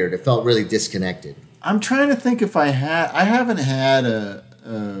little weird. It felt really disconnected. I'm trying to think if I haven't had a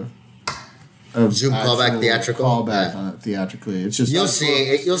Zoom callback actual theatrical? callback Yeah. on it theatrically. It's just You'll see.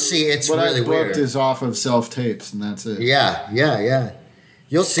 It's what really I booked weird. is off of self tapes, and that's it. Yeah.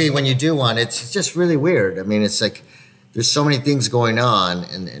 You'll see when you do one. It's just really weird. I mean, it's like there's so many things going on,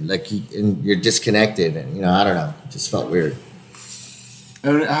 and you're disconnected, and I don't know. It just felt weird.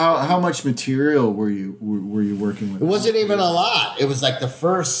 And how much material were you working with? It wasn't even a lot. It was like the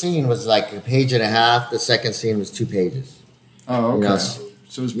first scene was like a page and a half. The second scene was 2 pages. Oh, okay. You know, So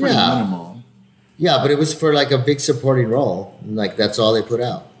it was pretty yeah. minimal. Yeah, but it was for like a big supporting role. And like that's all they put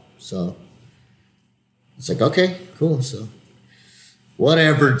out. So it's like, okay, cool. So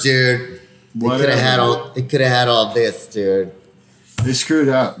whatever, dude. They could have had all this, dude. They screwed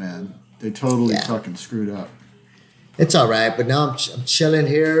up, man. They totally Yeah. fucking screwed up. It's all right, but now I'm chilling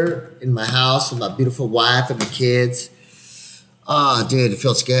here in my house with my beautiful wife and my kids. Oh, dude, it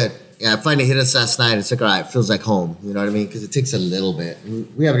feels good. Yeah, I finally hit us last night. It's like, all right, it feels like home. You know what I mean? Because it takes a little bit.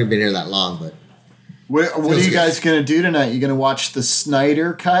 We haven't even been here that long, but What are Feels you good. guys gonna do tonight? You gonna watch the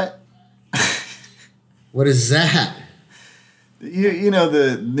Snyder cut? what is that? You know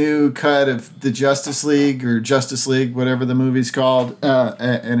the new cut of the Justice League, whatever the movie's called,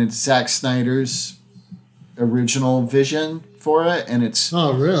 and it's Zack Snyder's original vision for it, and it's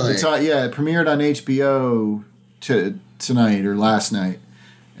Oh, really? it premiered on HBO tonight or last night,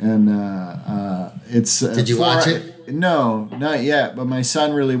 and it's. Did you watch it? No, not yet. But my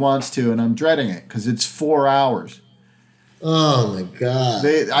son really wants to, and I'm dreading it because it's 4 hours. Oh, my God.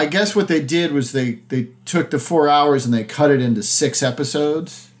 I guess what they did was they took the 4 hours and they cut it into 6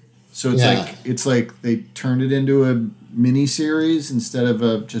 episodes. So it's like they turned it into a mini series instead of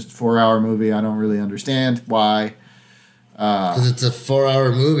a just 4 hour movie. I don't really understand why. Because it's a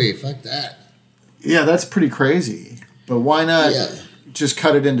 4-hour movie. Fuck that. Yeah, that's pretty crazy. But why not Yeah. just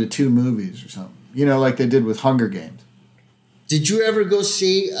cut it into 2 movies or something? Like they did with Hunger Games. Did you ever go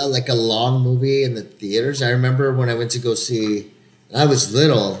see a long movie in the theaters? I remember when I went to go see, I was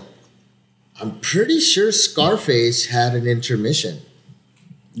little, I'm pretty sure Scarface had an intermission.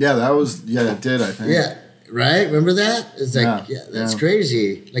 Yeah, it did, I think. Yeah, right? Remember that? It's like, Yeah, that's yeah.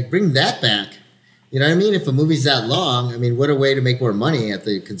 crazy. Like, bring that back. You know what I mean? If a movie's that long, I mean, what a way to make more money at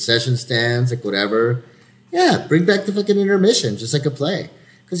the concession stands, like whatever. Yeah, bring back the fucking intermission, just like a play.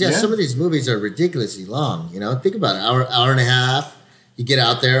 Because, Yeah. some of these movies are ridiculously long, Think about it, hour and a half. You get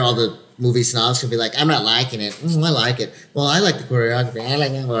out there, all the movie snobs can be like, I'm not liking it. I like it. Well, I like the choreography. I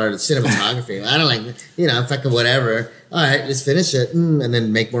like it. Or the cinematography. I don't like it. Fucking whatever. All right, let's finish it. And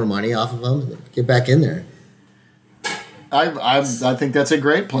then make more money off of them. And get back in there. I think that's a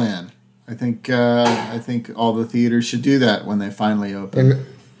great plan. I think all the theaters should do that when they finally open. And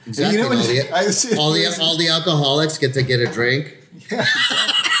exactly. You know what- all the alcoholics get to get a drink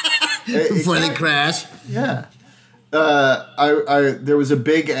before they crash. Yeah. There was a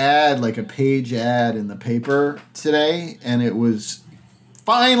big ad, like a page ad in the paper today, and it was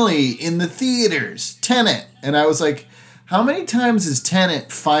finally in the theaters, Tenet. And I was like, how many times has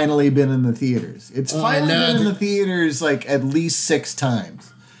Tenet finally been in the theaters? It's finally been in the theaters like at least 6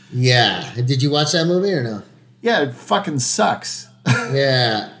 times. Yeah. Did you watch that movie or no? Yeah, it fucking sucks.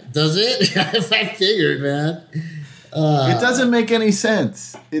 Yeah. Does it? I figured, man. It doesn't make any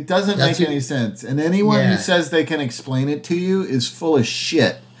sense. It doesn't That's make it. any sense. And anyone Yeah. who says they can explain it to you is full of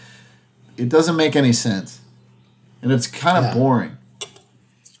shit. It doesn't make any sense. And it's kind of Yeah. boring.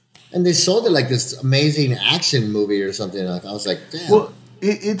 And they sold it like this amazing action movie or something. Like I was like, damn. Well,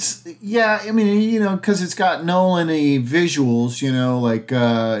 it's yeah. I mean, you know, because it's got Nolan-y visuals, you know, like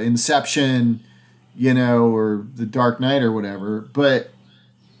Inception, you know, or The Dark Knight or whatever. But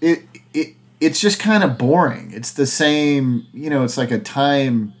it's just kind of boring. It's the same, you know. It's like a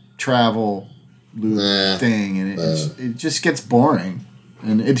time travel loop Nah. thing, and it just gets boring,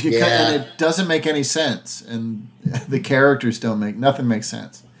 and and Yeah. it doesn't make any sense, and the characters nothing makes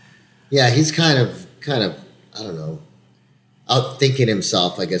sense. Yeah, he's kind of, I don't know, outthinking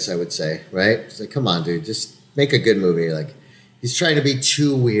himself, I guess I would say, right? It's like, come on, dude, just make a good movie. Like, he's trying to be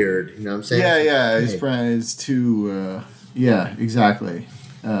too weird, you know what I'm saying? Yeah, Hey, it's too. Yeah, exactly.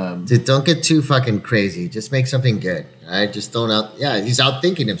 dude, don't get too fucking crazy. Just make something good, all right? Just don't he's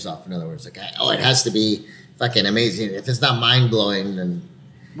outthinking himself, in other words. Like, oh, it has to be fucking amazing. If it's not mind-blowing, then...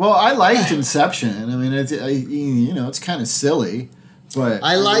 Well, I liked Inception. I mean, you know, it's kind of silly, but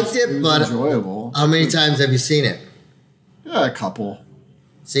I liked it, was but enjoyable. How many times have you seen it? Yeah, a couple.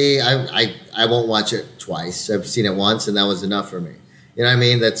 See, I won't watch it twice. I've seen it once, and that was enough for me. You know what I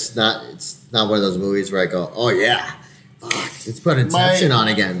mean? It's not one of those movies where I go, oh yeah, fuck, let's put Inception on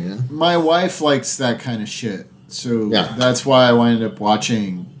again. You know? My wife likes that kind of shit, so Yeah. that's why I wound up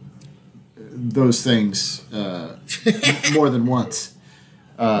watching those things more than once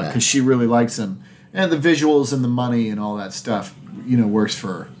because she really likes them, and the visuals and the money and all that stuff, you know, works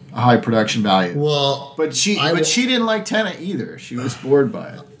for a high production value. Well, But she didn't like Tenet either. She was bored by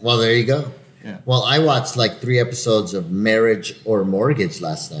it. well, there you go. Yeah. Well, I watched like 3 episodes of Marriage or Mortgage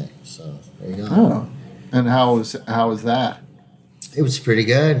last night, so there you go. Oh, and how was that? It was pretty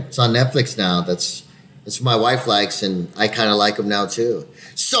good. It's on Netflix now. That's what my wife likes, and I kind of like them now too.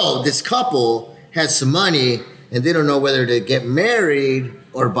 So this couple has some money, and they don't know whether to get married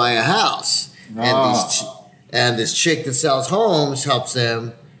or buy a house. And this chick that sells homes helps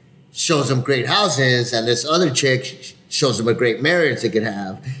them, shows them great houses, and this other chick shows them a great marriage they could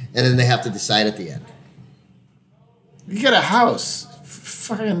have, and then they have to decide at the end. You get a house.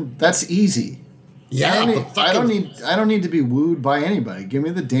 Fucking, that's easy. Yeah, but I fucking, don't need to be wooed by anybody. Give me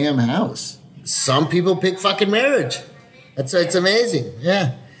the damn house. some people pick fucking marriage. It's amazing.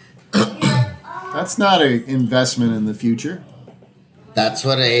 Yeah. That's not an investment in the future. That's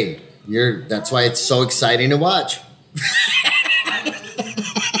what that's why it's so exciting to watch.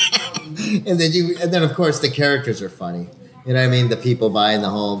 and then of course the characters are funny. You know what I mean? The people buying the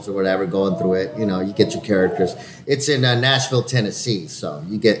homes or whatever, going through it, you know, you get your characters. It's in Nashville, Tennessee, so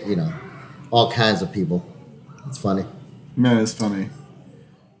you get, you know, all kinds of people. It's funny. Man, it's funny.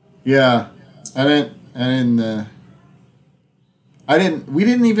 Yeah. We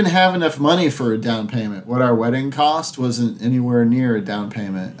didn't even have enough money for a down payment. What our wedding cost wasn't anywhere near a down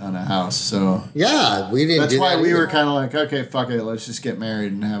payment on a house. So Yeah, we didn't that's do why that we either. were kind of like, okay, fuck it. Let's just get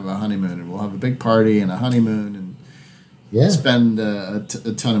married and have a honeymoon. And we'll have a big party and a honeymoon and Yeah. spend a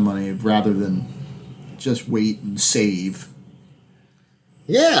ton of money rather than just wait and save.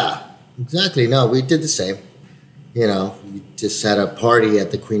 Yeah, exactly. No, we did the same. You know, we just had a party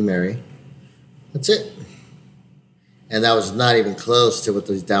at the Queen Mary. That's it. And that was not even close to what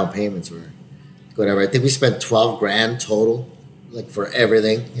those down payments were. Whatever. I think we spent $12,000 total, like for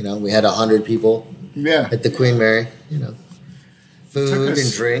everything. You know, we had 100 people Yeah. at the Queen Mary. You know, food us-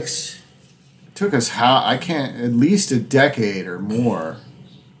 and drinks. It took us at least a decade or more.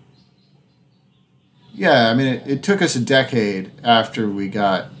 Yeah, I mean, it took us a decade after we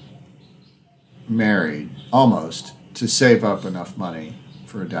got married, almost, to save up enough money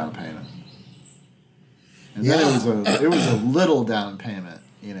for a down payment. And then it was a little down payment,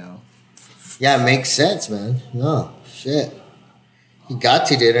 you know. Yeah, it makes sense, man. No shit. You got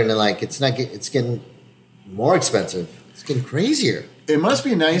to, dude, and then, like it's getting more expensive. It's getting crazier. It must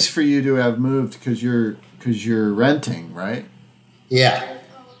be nice for you to have moved because you're renting, right? Yeah.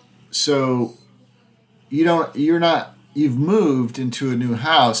 So you've moved into a new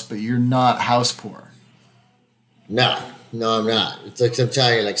house, but you're not house poor. No, I'm not. It's like I'm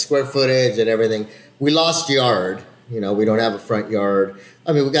telling you, like square footage and everything. We lost yard. You know, we don't have a front yard.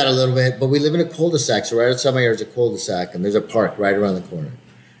 I mean, we got a little bit, but we live in a cul-de-sac. So right outside my yard is a cul-de-sac, and there's a park right around the corner.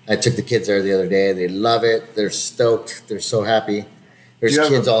 I took the kids there the other day. They love it. They're stoked. They're so happy. There's Do you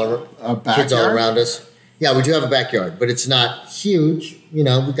have kids a kids backyard? all around us. Yeah, we do have a backyard, but it's not huge. You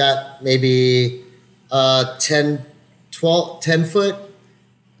know, we got maybe 10 foot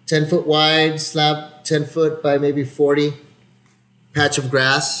wide slab, 10 foot by maybe 40 patch of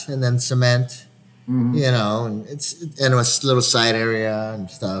grass, and then cement. You know, and it's and a little side area and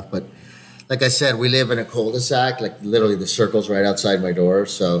stuff. But like I said, we live in a cul-de-sac. Like literally, the circle's right outside my door.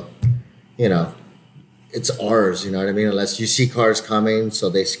 So, you know, it's ours. You know what I mean? Unless you see cars coming, so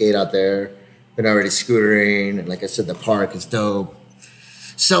they skate out there. Been already scootering, and like I said, the park is dope.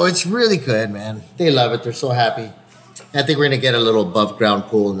 So it's really good, man. They love it. They're so happy. I think we're gonna get a little above ground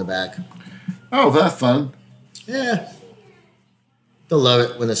pool in the back. Oh, that's fun. Yeah. They'll love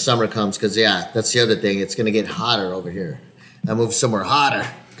it when the summer comes because, yeah, that's the other thing. It's going to get hotter over here. I moved somewhere hotter,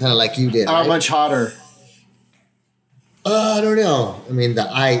 kind of like you did. How right? much hotter? I don't know. I mean, the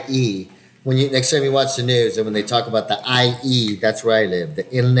IE. When you next time you watch the news and when they talk about the IE, that's where I live, the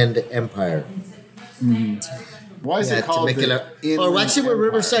Inland Empire. Why is it called the Oh, actually, we're Empire?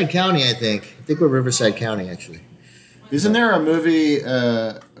 Riverside County, I think. I think we're Riverside County, actually. Isn't there a movie?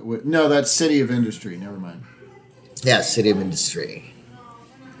 No, that's City of Industry. Never mind. Yeah, City of Industry.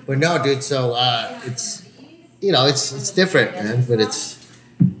 But no, dude. So it's it's different, man.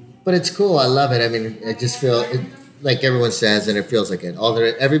 But it's cool. I love it. I mean, I just feel it, like everyone says, and it feels like it.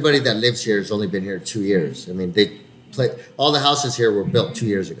 Everybody that lives here has only been here 2 years. I mean, all the houses here were built 2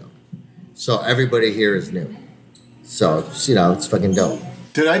 years ago, so everybody here is new. So it's fucking dope.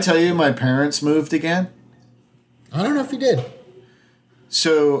 Did I tell you my parents moved again? I don't know if you did.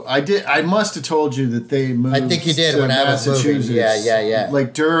 So I did. I must have told you that they moved. I think you did to when I was moving. Massachusetts. Yeah.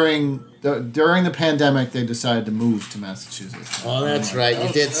 Like during the pandemic, they decided to move to Massachusetts. Oh, that's right.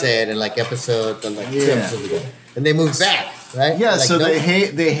 You did say it in like episode, two Yeah. episodes ago. And they moved back, right? Yeah. Like, So nope. they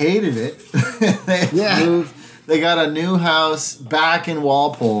hated it. They Yeah. moved. They got a new house back in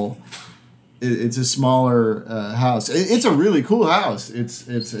Walpole. It's a smaller house. It's a really cool house.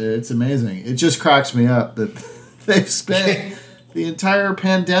 It's amazing. It just cracks me up that they've spent the entire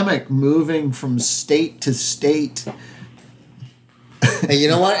pandemic moving from state to state. And you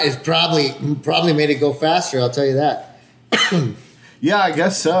know what? It's probably made it go faster. I'll tell you that. Yeah, I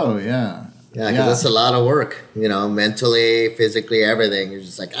guess so. Yeah. Yeah, because that's a lot of work. Mentally, physically, everything. You're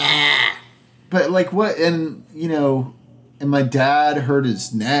just like But like what? And my dad hurt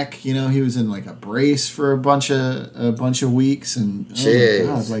his neck. He was in like a brace for a bunch of weeks, and Jeez. oh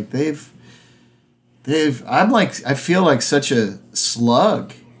my god, like they've. I feel like such a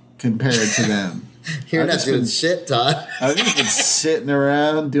slug compared to them. You're I've not just doing been- shit, Todd. I've just been sitting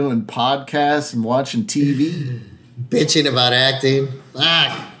around doing podcasts and watching TV, Bitching about acting.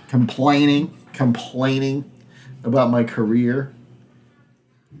 Fuck. complaining about my career.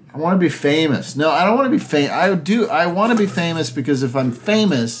 I want to be famous. No, I don't want to be famous. I want to be famous because if I'm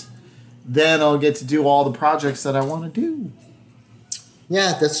famous, then I'll get to do all the projects that I want to do.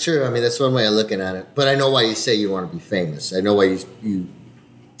 Yeah, that's true. I mean, that's one way of looking at it. But I know why you say you want to be famous. I know why you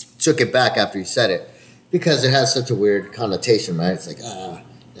took it back after you said it. Because it has such a weird connotation, right? It's like,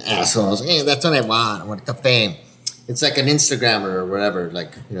 assholes. Hey, that's what I want. I want the fame. It's like an Instagrammer or whatever.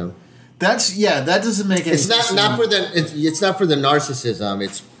 Like, That doesn't make any it's sense. not for the it's not for the narcissism.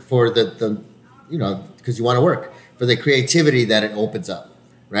 It's for the because you want to work, for the creativity that it opens up,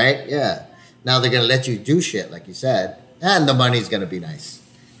 right? Yeah. Now they're gonna let you do shit like you said, and the money's gonna be nice.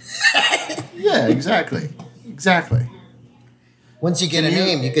 Yeah, exactly. Once you get Can a you-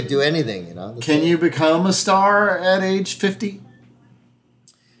 name, you could do anything. That's Can it. you become a star at age 50?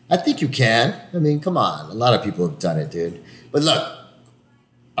 I think you can. I mean, come on. A lot of people have done it, dude. But look,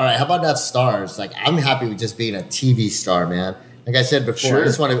 all right, how about not stars? Like, I'm happy with just being a TV star, man. Like I said before, Sure. I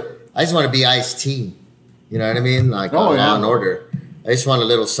just want to be Ice-T. You know what I mean? Like Oh, on yeah. Law and Order. I just want a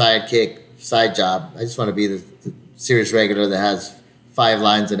little side job. I just want to be the series regular that has 5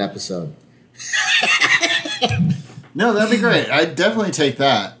 lines an episode. No, that'd be great. I'd definitely take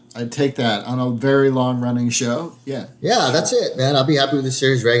that. I'd take that on a very long running show. Yeah. Yeah, that's it, man. I'll be happy with the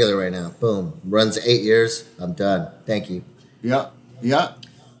series regular right now. Boom. Runs 8 years. I'm done. Thank you. Yeah.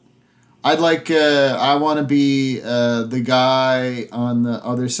 I'd like, I want to be the guy on the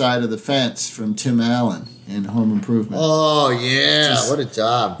other side of the fence from Tim Allen in Home Improvement, Oh, yeah. What a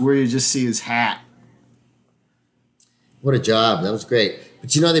job. where you just see his hat. What a job. That was great.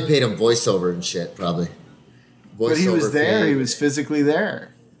 But they paid him voiceover and shit, probably. But he was Voiceover there. fee. He was physically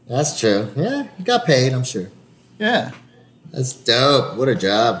there. That's true. Yeah, he got paid, I'm sure. Yeah. That's dope. What a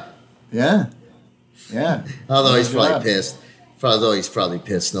job. Yeah. Although he's Good probably job.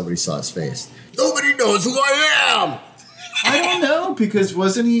 pissed. Nobody saw his face. Nobody knows who I am. I don't know, because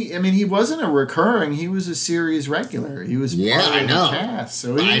wasn't he? I mean, he wasn't a recurring. He was a series regular. He was Yeah, part I of know. the cast.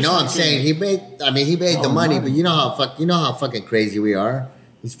 So he I was know. I'm fucking- saying he made the Oh, money, money. but you know how fucking crazy we are.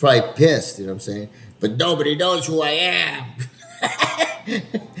 He's probably pissed. You know what I'm saying? But nobody knows who I am.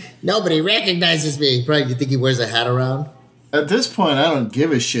 Nobody recognizes me. Probably, you think he wears a hat around? At this point, I don't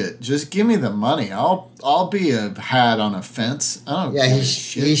give a shit. Just give me the money. I'll be a hat on a fence. I don't Yeah, give he a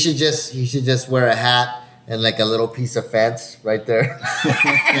shit. he should just wear a hat and like a little piece of fence right there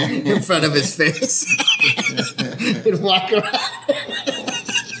in front of his face and walk around.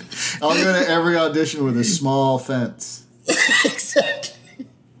 I'll go to every audition with a small fence Exactly.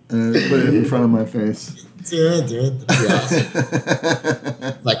 and put it in front of my face. Yeah, dude. That'd be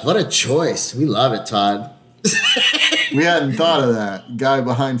awesome. Like, what a choice. We love it, Todd. We hadn't thought of that. Guy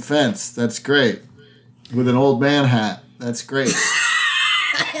behind fence. That's great. With an old man hat. That's great.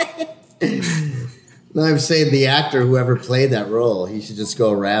 No, I'm saying the actor, whoever played that role, he should just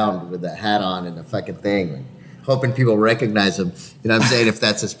go around with that hat on and a fucking thing, like, hoping people recognize him. You know what I'm saying? If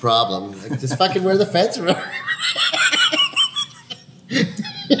that's his problem, like, just fucking wear the fence around.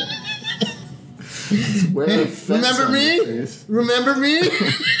 Wear a fence Remember on me? your face. Remember me?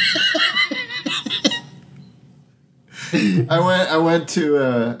 I went to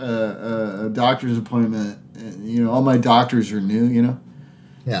a doctor's appointment. And, you know, all my doctors are new. You know.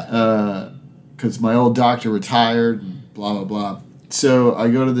 Yeah. Because my old doctor retired and blah blah blah. So I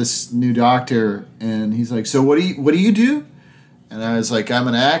go to this new doctor and he's like, "So what do you do?" And I was like, "I'm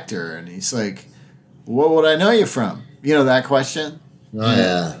an actor." And he's like, "What would I know you from?" You know that question. Oh,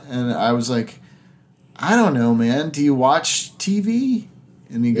 yeah. And I was like, "I don't know, man. Do you watch TV?"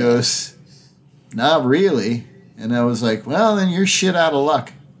 And he goes, "Not really." And I was like, "Well, then you're shit out of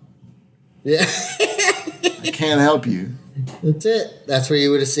luck. Yeah. I can't help you." That's it. That's where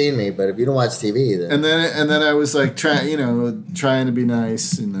you would have seen me. But if you don't watch TV, then And then I was like trying to be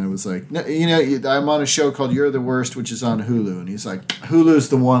nice, and I was like, no, I'm on a show called You're the Worst, which is on Hulu, and he's like, Hulu's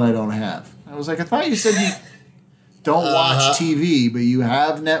the one I don't have. I was like, I thought you said you don't watch TV, but you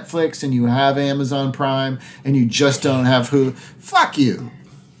have Netflix and you have Amazon Prime, and you just don't have Hulu. Fuck you,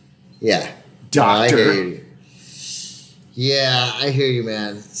 yeah, doctor. I hear you. Yeah, I hear you,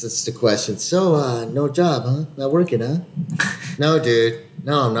 man. It's just the question. So, no job, huh? Not working, huh? No, dude.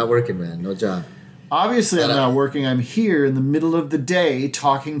 No, I'm not working, man. No job. Obviously, I'm not working. I'm here in the middle of the day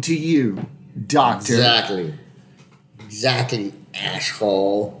talking to you, doctor. Exactly,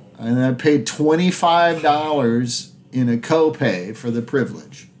 asshole. And I paid $25 in a copay for the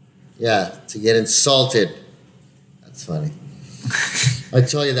privilege. Yeah, to get insulted. That's funny. I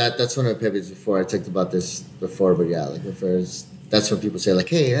tell you that. That's one of my pet peeves before. I talked about this before, but yeah, like that's when people say like,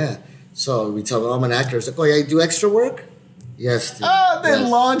 "Hey, yeah." So we tell them, "Oh, I'm an actor." It's like, "Oh, yeah, you do extra work?" Yes. Dude. Oh, they Yes.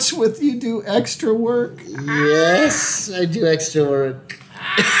 launch with you do extra work. Yes, I do extra work.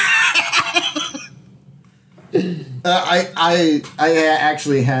 I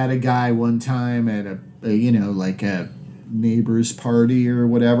actually had a guy one time at a neighbor's party or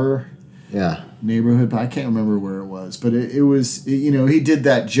whatever. Yeah. Neighborhood, I can't remember where it was, but it was, he did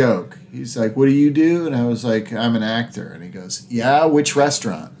that joke. He's like, "What do you do?" And I was like, "I'm an actor." And he goes, "Yeah, which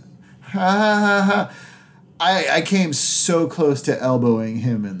restaurant?" Ha ha ha ha. I came so close to elbowing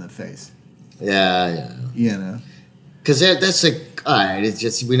him in the face. Yeah. Because that's all right. It's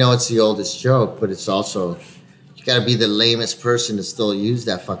just, we know it's the oldest joke, but it's also, you got to be the lamest person to still use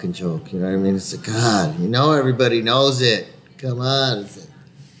that fucking joke. You know what I mean? It's like, God, everybody knows it. Come on. It's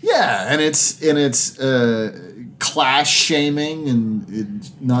Yeah, and it's class shaming and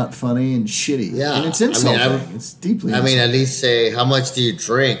it's not funny and shitty. Yeah, and it's insulting. It's deeply. at least say, how much do you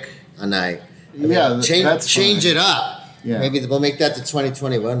drink a night? that's change fine. it up. Yeah. Maybe we'll make that the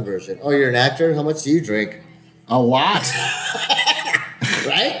 2021 version. Oh, you're an actor? How much do you drink? A lot.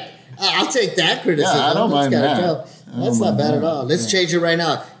 Right? I'll take that criticism. Yeah, I don't mind gotta that. go. That's not bad at all. Let's change it right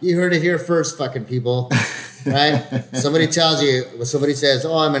now. You heard it here first, fucking people. Right? Somebody tells you, when somebody says,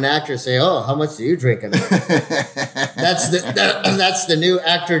 "Oh, I'm an actor," say, "Oh, how much do you drink a night?" That's the new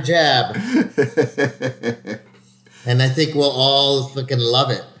actor jab. And I think we'll all fucking love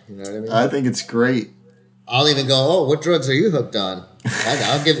it. You know what I mean? I think it's great. I'll even go, "Oh, what drugs are you hooked on?"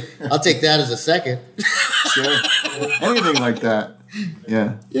 I'll take that as a second. Sure. Anything like that.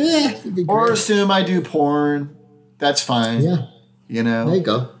 Yeah. Yeah. It'd be Or great. assume I do porn. That's fine. Yeah. There you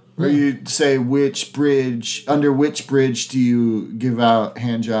go. Or you say under which bridge do you give out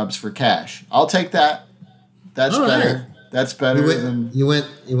hand jobs for cash? I'll take that. That's All better. right. That's better than. You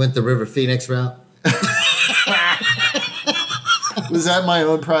went the River Phoenix route. Was that My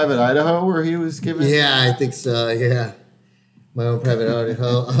Own Private Idaho where he was giving? Yeah, I think so. Yeah, My Own Private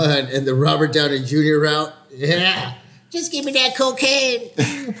Idaho and the Robert Downey Jr. route. Yeah, just give me that cocaine.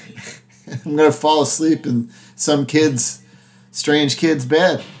 I'm gonna fall asleep in some strange kid's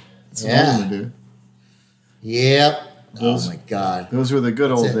bed. That's what I'm gonna do. Yep. Oh my God. Those were the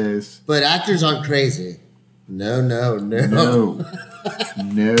good old That's it. days. But actors aren't crazy. No. No.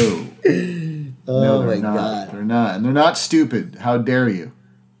 Oh they're my not. God. They're not. And they're not stupid. How dare you?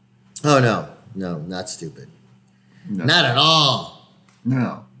 Oh no. No, not stupid. No. Not at all.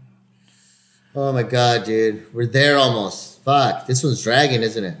 No. Oh my God, dude. We're there almost. Fuck. This one's dragging,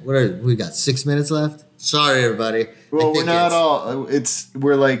 isn't it? We got 6 minutes left? Sorry, everybody. Well, we're not all.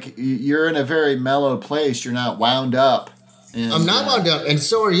 We're like, you're in a very mellow place. You're not wound up. And, I'm not wound up, and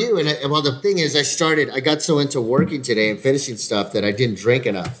so are you. And well, the thing is, I got so into working today and finishing stuff that I didn't drink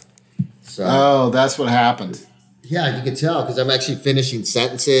enough. So Oh, that's what happened. yeah, you can tell because I'm actually finishing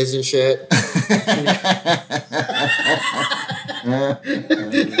sentences and shit.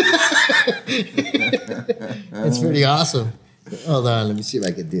 It's pretty awesome. Hold on, let me see if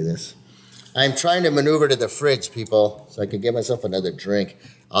I can do this. I'm trying to maneuver to the fridge, people, so I can get myself another drink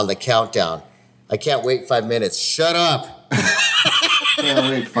on the countdown. I can't wait 5 minutes. Shut up. Can't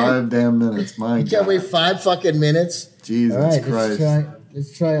wait 5 damn minutes. My You can't God. wait 5 fucking minutes? Jesus All right, Christ.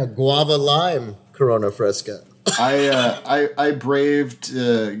 let's try a guava lime Corona Fresca. I braved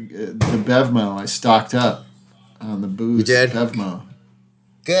the Bevmo. I stocked up on the booze. You did? Bevmo.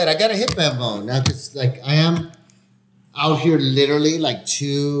 Good. I got to hit Bevmo now because I am out here literally like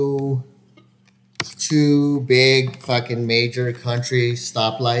two big fucking major country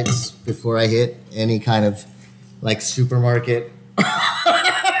stoplights before I hit any kind of like supermarket.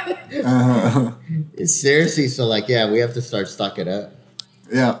 It's seriously, so like, yeah, we have to start stocking up.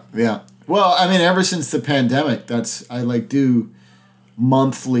 Yeah, yeah. Well, I mean, ever since the pandemic, I like do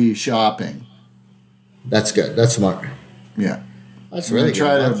monthly shopping. That's good. That's smart. Yeah. That's really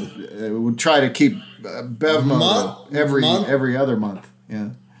good. We'll try to keep Bevmo every other month. Yeah.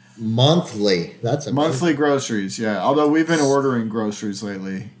 Monthly. That's amazing. Monthly groceries, yeah. Although we've been ordering groceries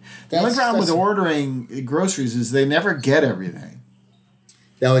lately. The only problem with ordering groceries is they never get everything.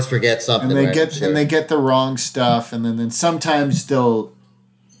 They always forget something. And they right? get the wrong stuff, and then sometimes they'll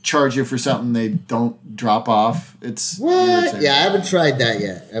charge you for something they don't drop off. It's What? irritating. Yeah, I haven't tried that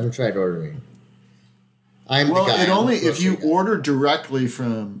yet. I haven't tried ordering. Well, the guy. it only I'm the if you grocery guy. order directly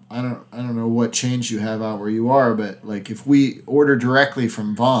from I don't know what chains you have out where you are, but like if we order directly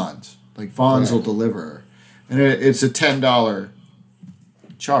from Vons, like Vons Right. will deliver, and it's a $10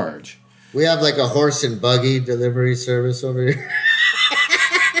 charge. We have like a horse and buggy delivery service over here.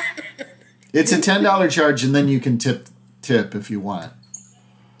 It's a $10 charge, and then you can tip if you want.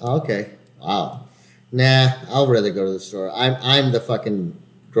 Okay. Wow. Nah, I'll rather go to the store. I'm the fucking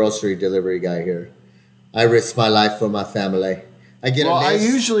grocery delivery guy here. I risk my life for my family. I get Well, a I miss.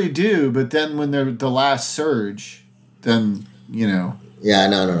 usually do, but then when they're the last surge, then you know. Yeah,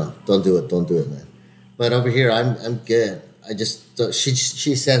 no. Don't do it, man. But over here, I'm good. I just she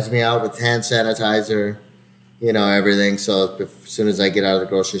sends me out with hand sanitizer, everything. So as soon as I get out of the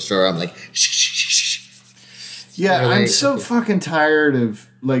grocery store, I'm like, Yeah, Really? I'm so fucking tired of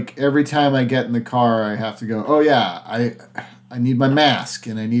like every time I get in the car, I have to go. Oh yeah, I need my mask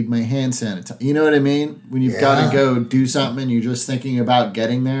and I need my hand sanitizer. You know what I mean? When you've got Yeah. to go do something and you're just thinking about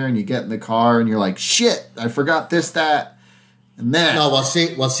getting there, and you get in the car and you're like, shit, I forgot this, that, and that. No, well,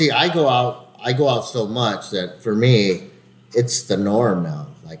 see, I go out so much that for me, it's the norm now.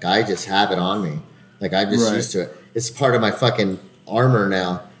 Like I just have it on me. Like I'm just Right. used to it. It's part of my fucking armor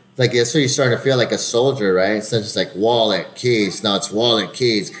now. Like so you're starting to feel like a soldier, right? It's not just like wallet, keys. Now it's wallet,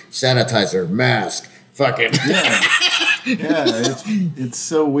 keys, sanitizer, mask, fucking Yeah, it's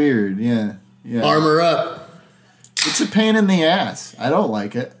so weird. Yeah. armor up. It's a pain in the ass. I don't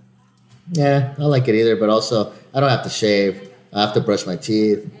like it. Yeah, I don't like it either, but also I don't have to shave. I have to brush my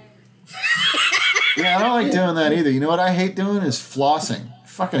teeth. Yeah, I don't like doing that either. You know what I hate doing is flossing. I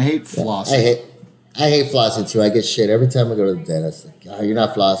fucking hate flossing. I hate flossing too. I get shit every time I go to the dentist. Like, oh, you're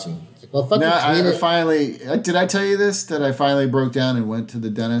not flossing. It's like, well, fucking No, clean I it. finally. Did I tell you this? That I finally broke down and went to the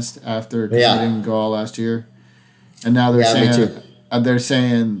dentist after because Yeah. I didn't go all last year, and now they're Yeah, me saying too. they're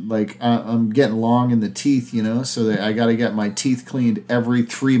saying like I'm getting long in the teeth, so that I got to get my teeth cleaned every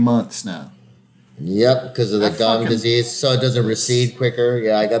 3 months now. Yep, because of the I gum fucking- disease, so it doesn't recede quicker.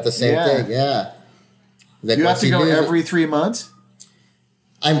 Yeah, I got the same Yeah. thing. Yeah. Like You have once to go lose it- every 3 months.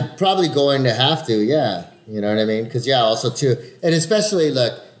 I'm probably going to have to. Yeah, you know what I mean? Because also too, and especially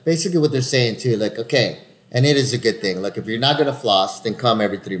look, basically what they're saying too, like okay, and it is a good thing. Like if you're not gonna floss, then come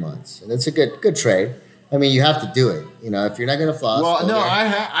every 3 months, and it's a good trade. I mean, you have to do it. If you're not gonna floss, Well, go no,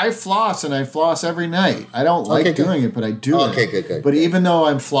 there. I floss and I floss every night. I don't like Okay, good. doing it, but I do it. Okay, good. But even though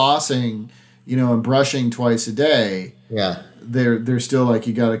I'm flossing, and brushing twice a day, Yeah, they're still like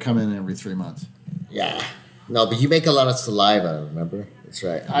you got to come in every 3 months. yeah. No, but you make a lot of saliva. Remember? That's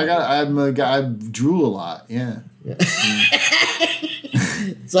right. I drool a lot. Yeah.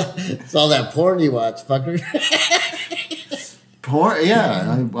 It's all that porn you watch, fucker. Porn?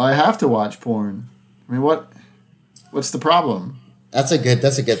 Yeah, I have to watch porn. I mean, what's the problem? That's a good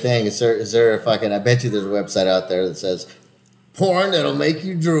thing. Is there a fucking? I bet you there's a website out there that says porn that'll make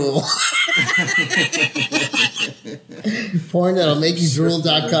you drool. Porn that'll make you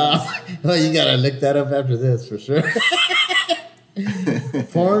drool.com. Oh, you gotta look that up after this for sure.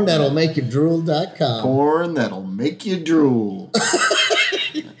 Porn that'll make you drool.com. Porn that'll make you drool.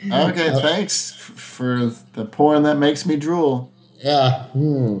 Okay, thanks for the porn that makes me drool. Yeah.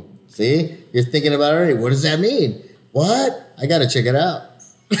 See? You're thinking about it already. What does that mean? What? I gotta check it out.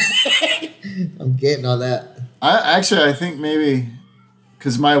 I'm getting on that. I think maybe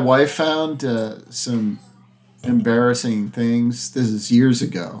because my wife found some embarrassing things. This is years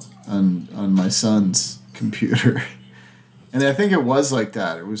ago on my son's computer. And I think it was like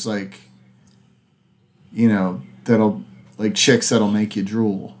that. It was like, like chicks that'll make you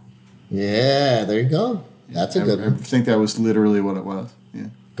drool. Yeah, there you go. That's a good one. I think that was literally what it was. Yeah.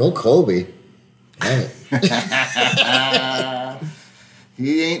 Go Kobe. Dang it.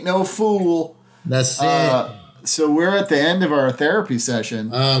 He ain't no fool. That's it. So we're at the end of our therapy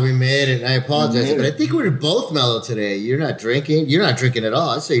session. Oh, we made it. I apologize, but I think we were both mellow today. You're not drinking. You're not drinking at all.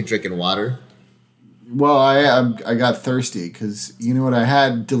 I say you're drinking water. Well, I got thirsty because you know what I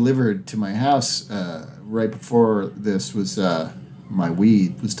had delivered to my house right before this was my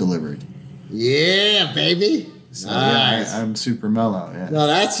weed was delivered. Yeah, baby. So Nice. yeah, I'm super mellow. Yeah. No,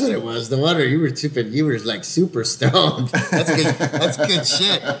 that's what it was. No wonder you were stupid. You were like super stoned. That's good. That's good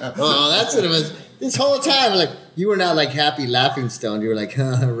shit. Oh, that's what it was. This whole time, like you were not like happy laughing stoned. You were like,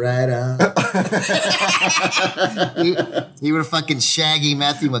 right on. you were fucking shaggy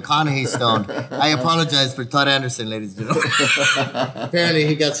Matthew McConaughey stoned. I apologize for Todd Anderson, ladies and gentlemen. Apparently,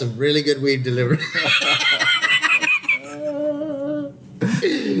 he got some really good weed delivered.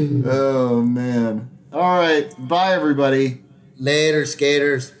 Oh man. All right. Bye, everybody. Later,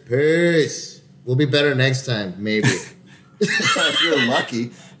 skaters. Peace. We'll be better next time, maybe. If you're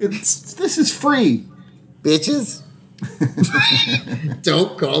lucky. This is free. Bitches?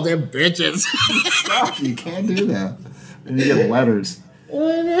 Don't call them bitches. Stop. You can't do that. And you get letters. I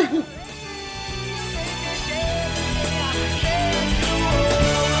know.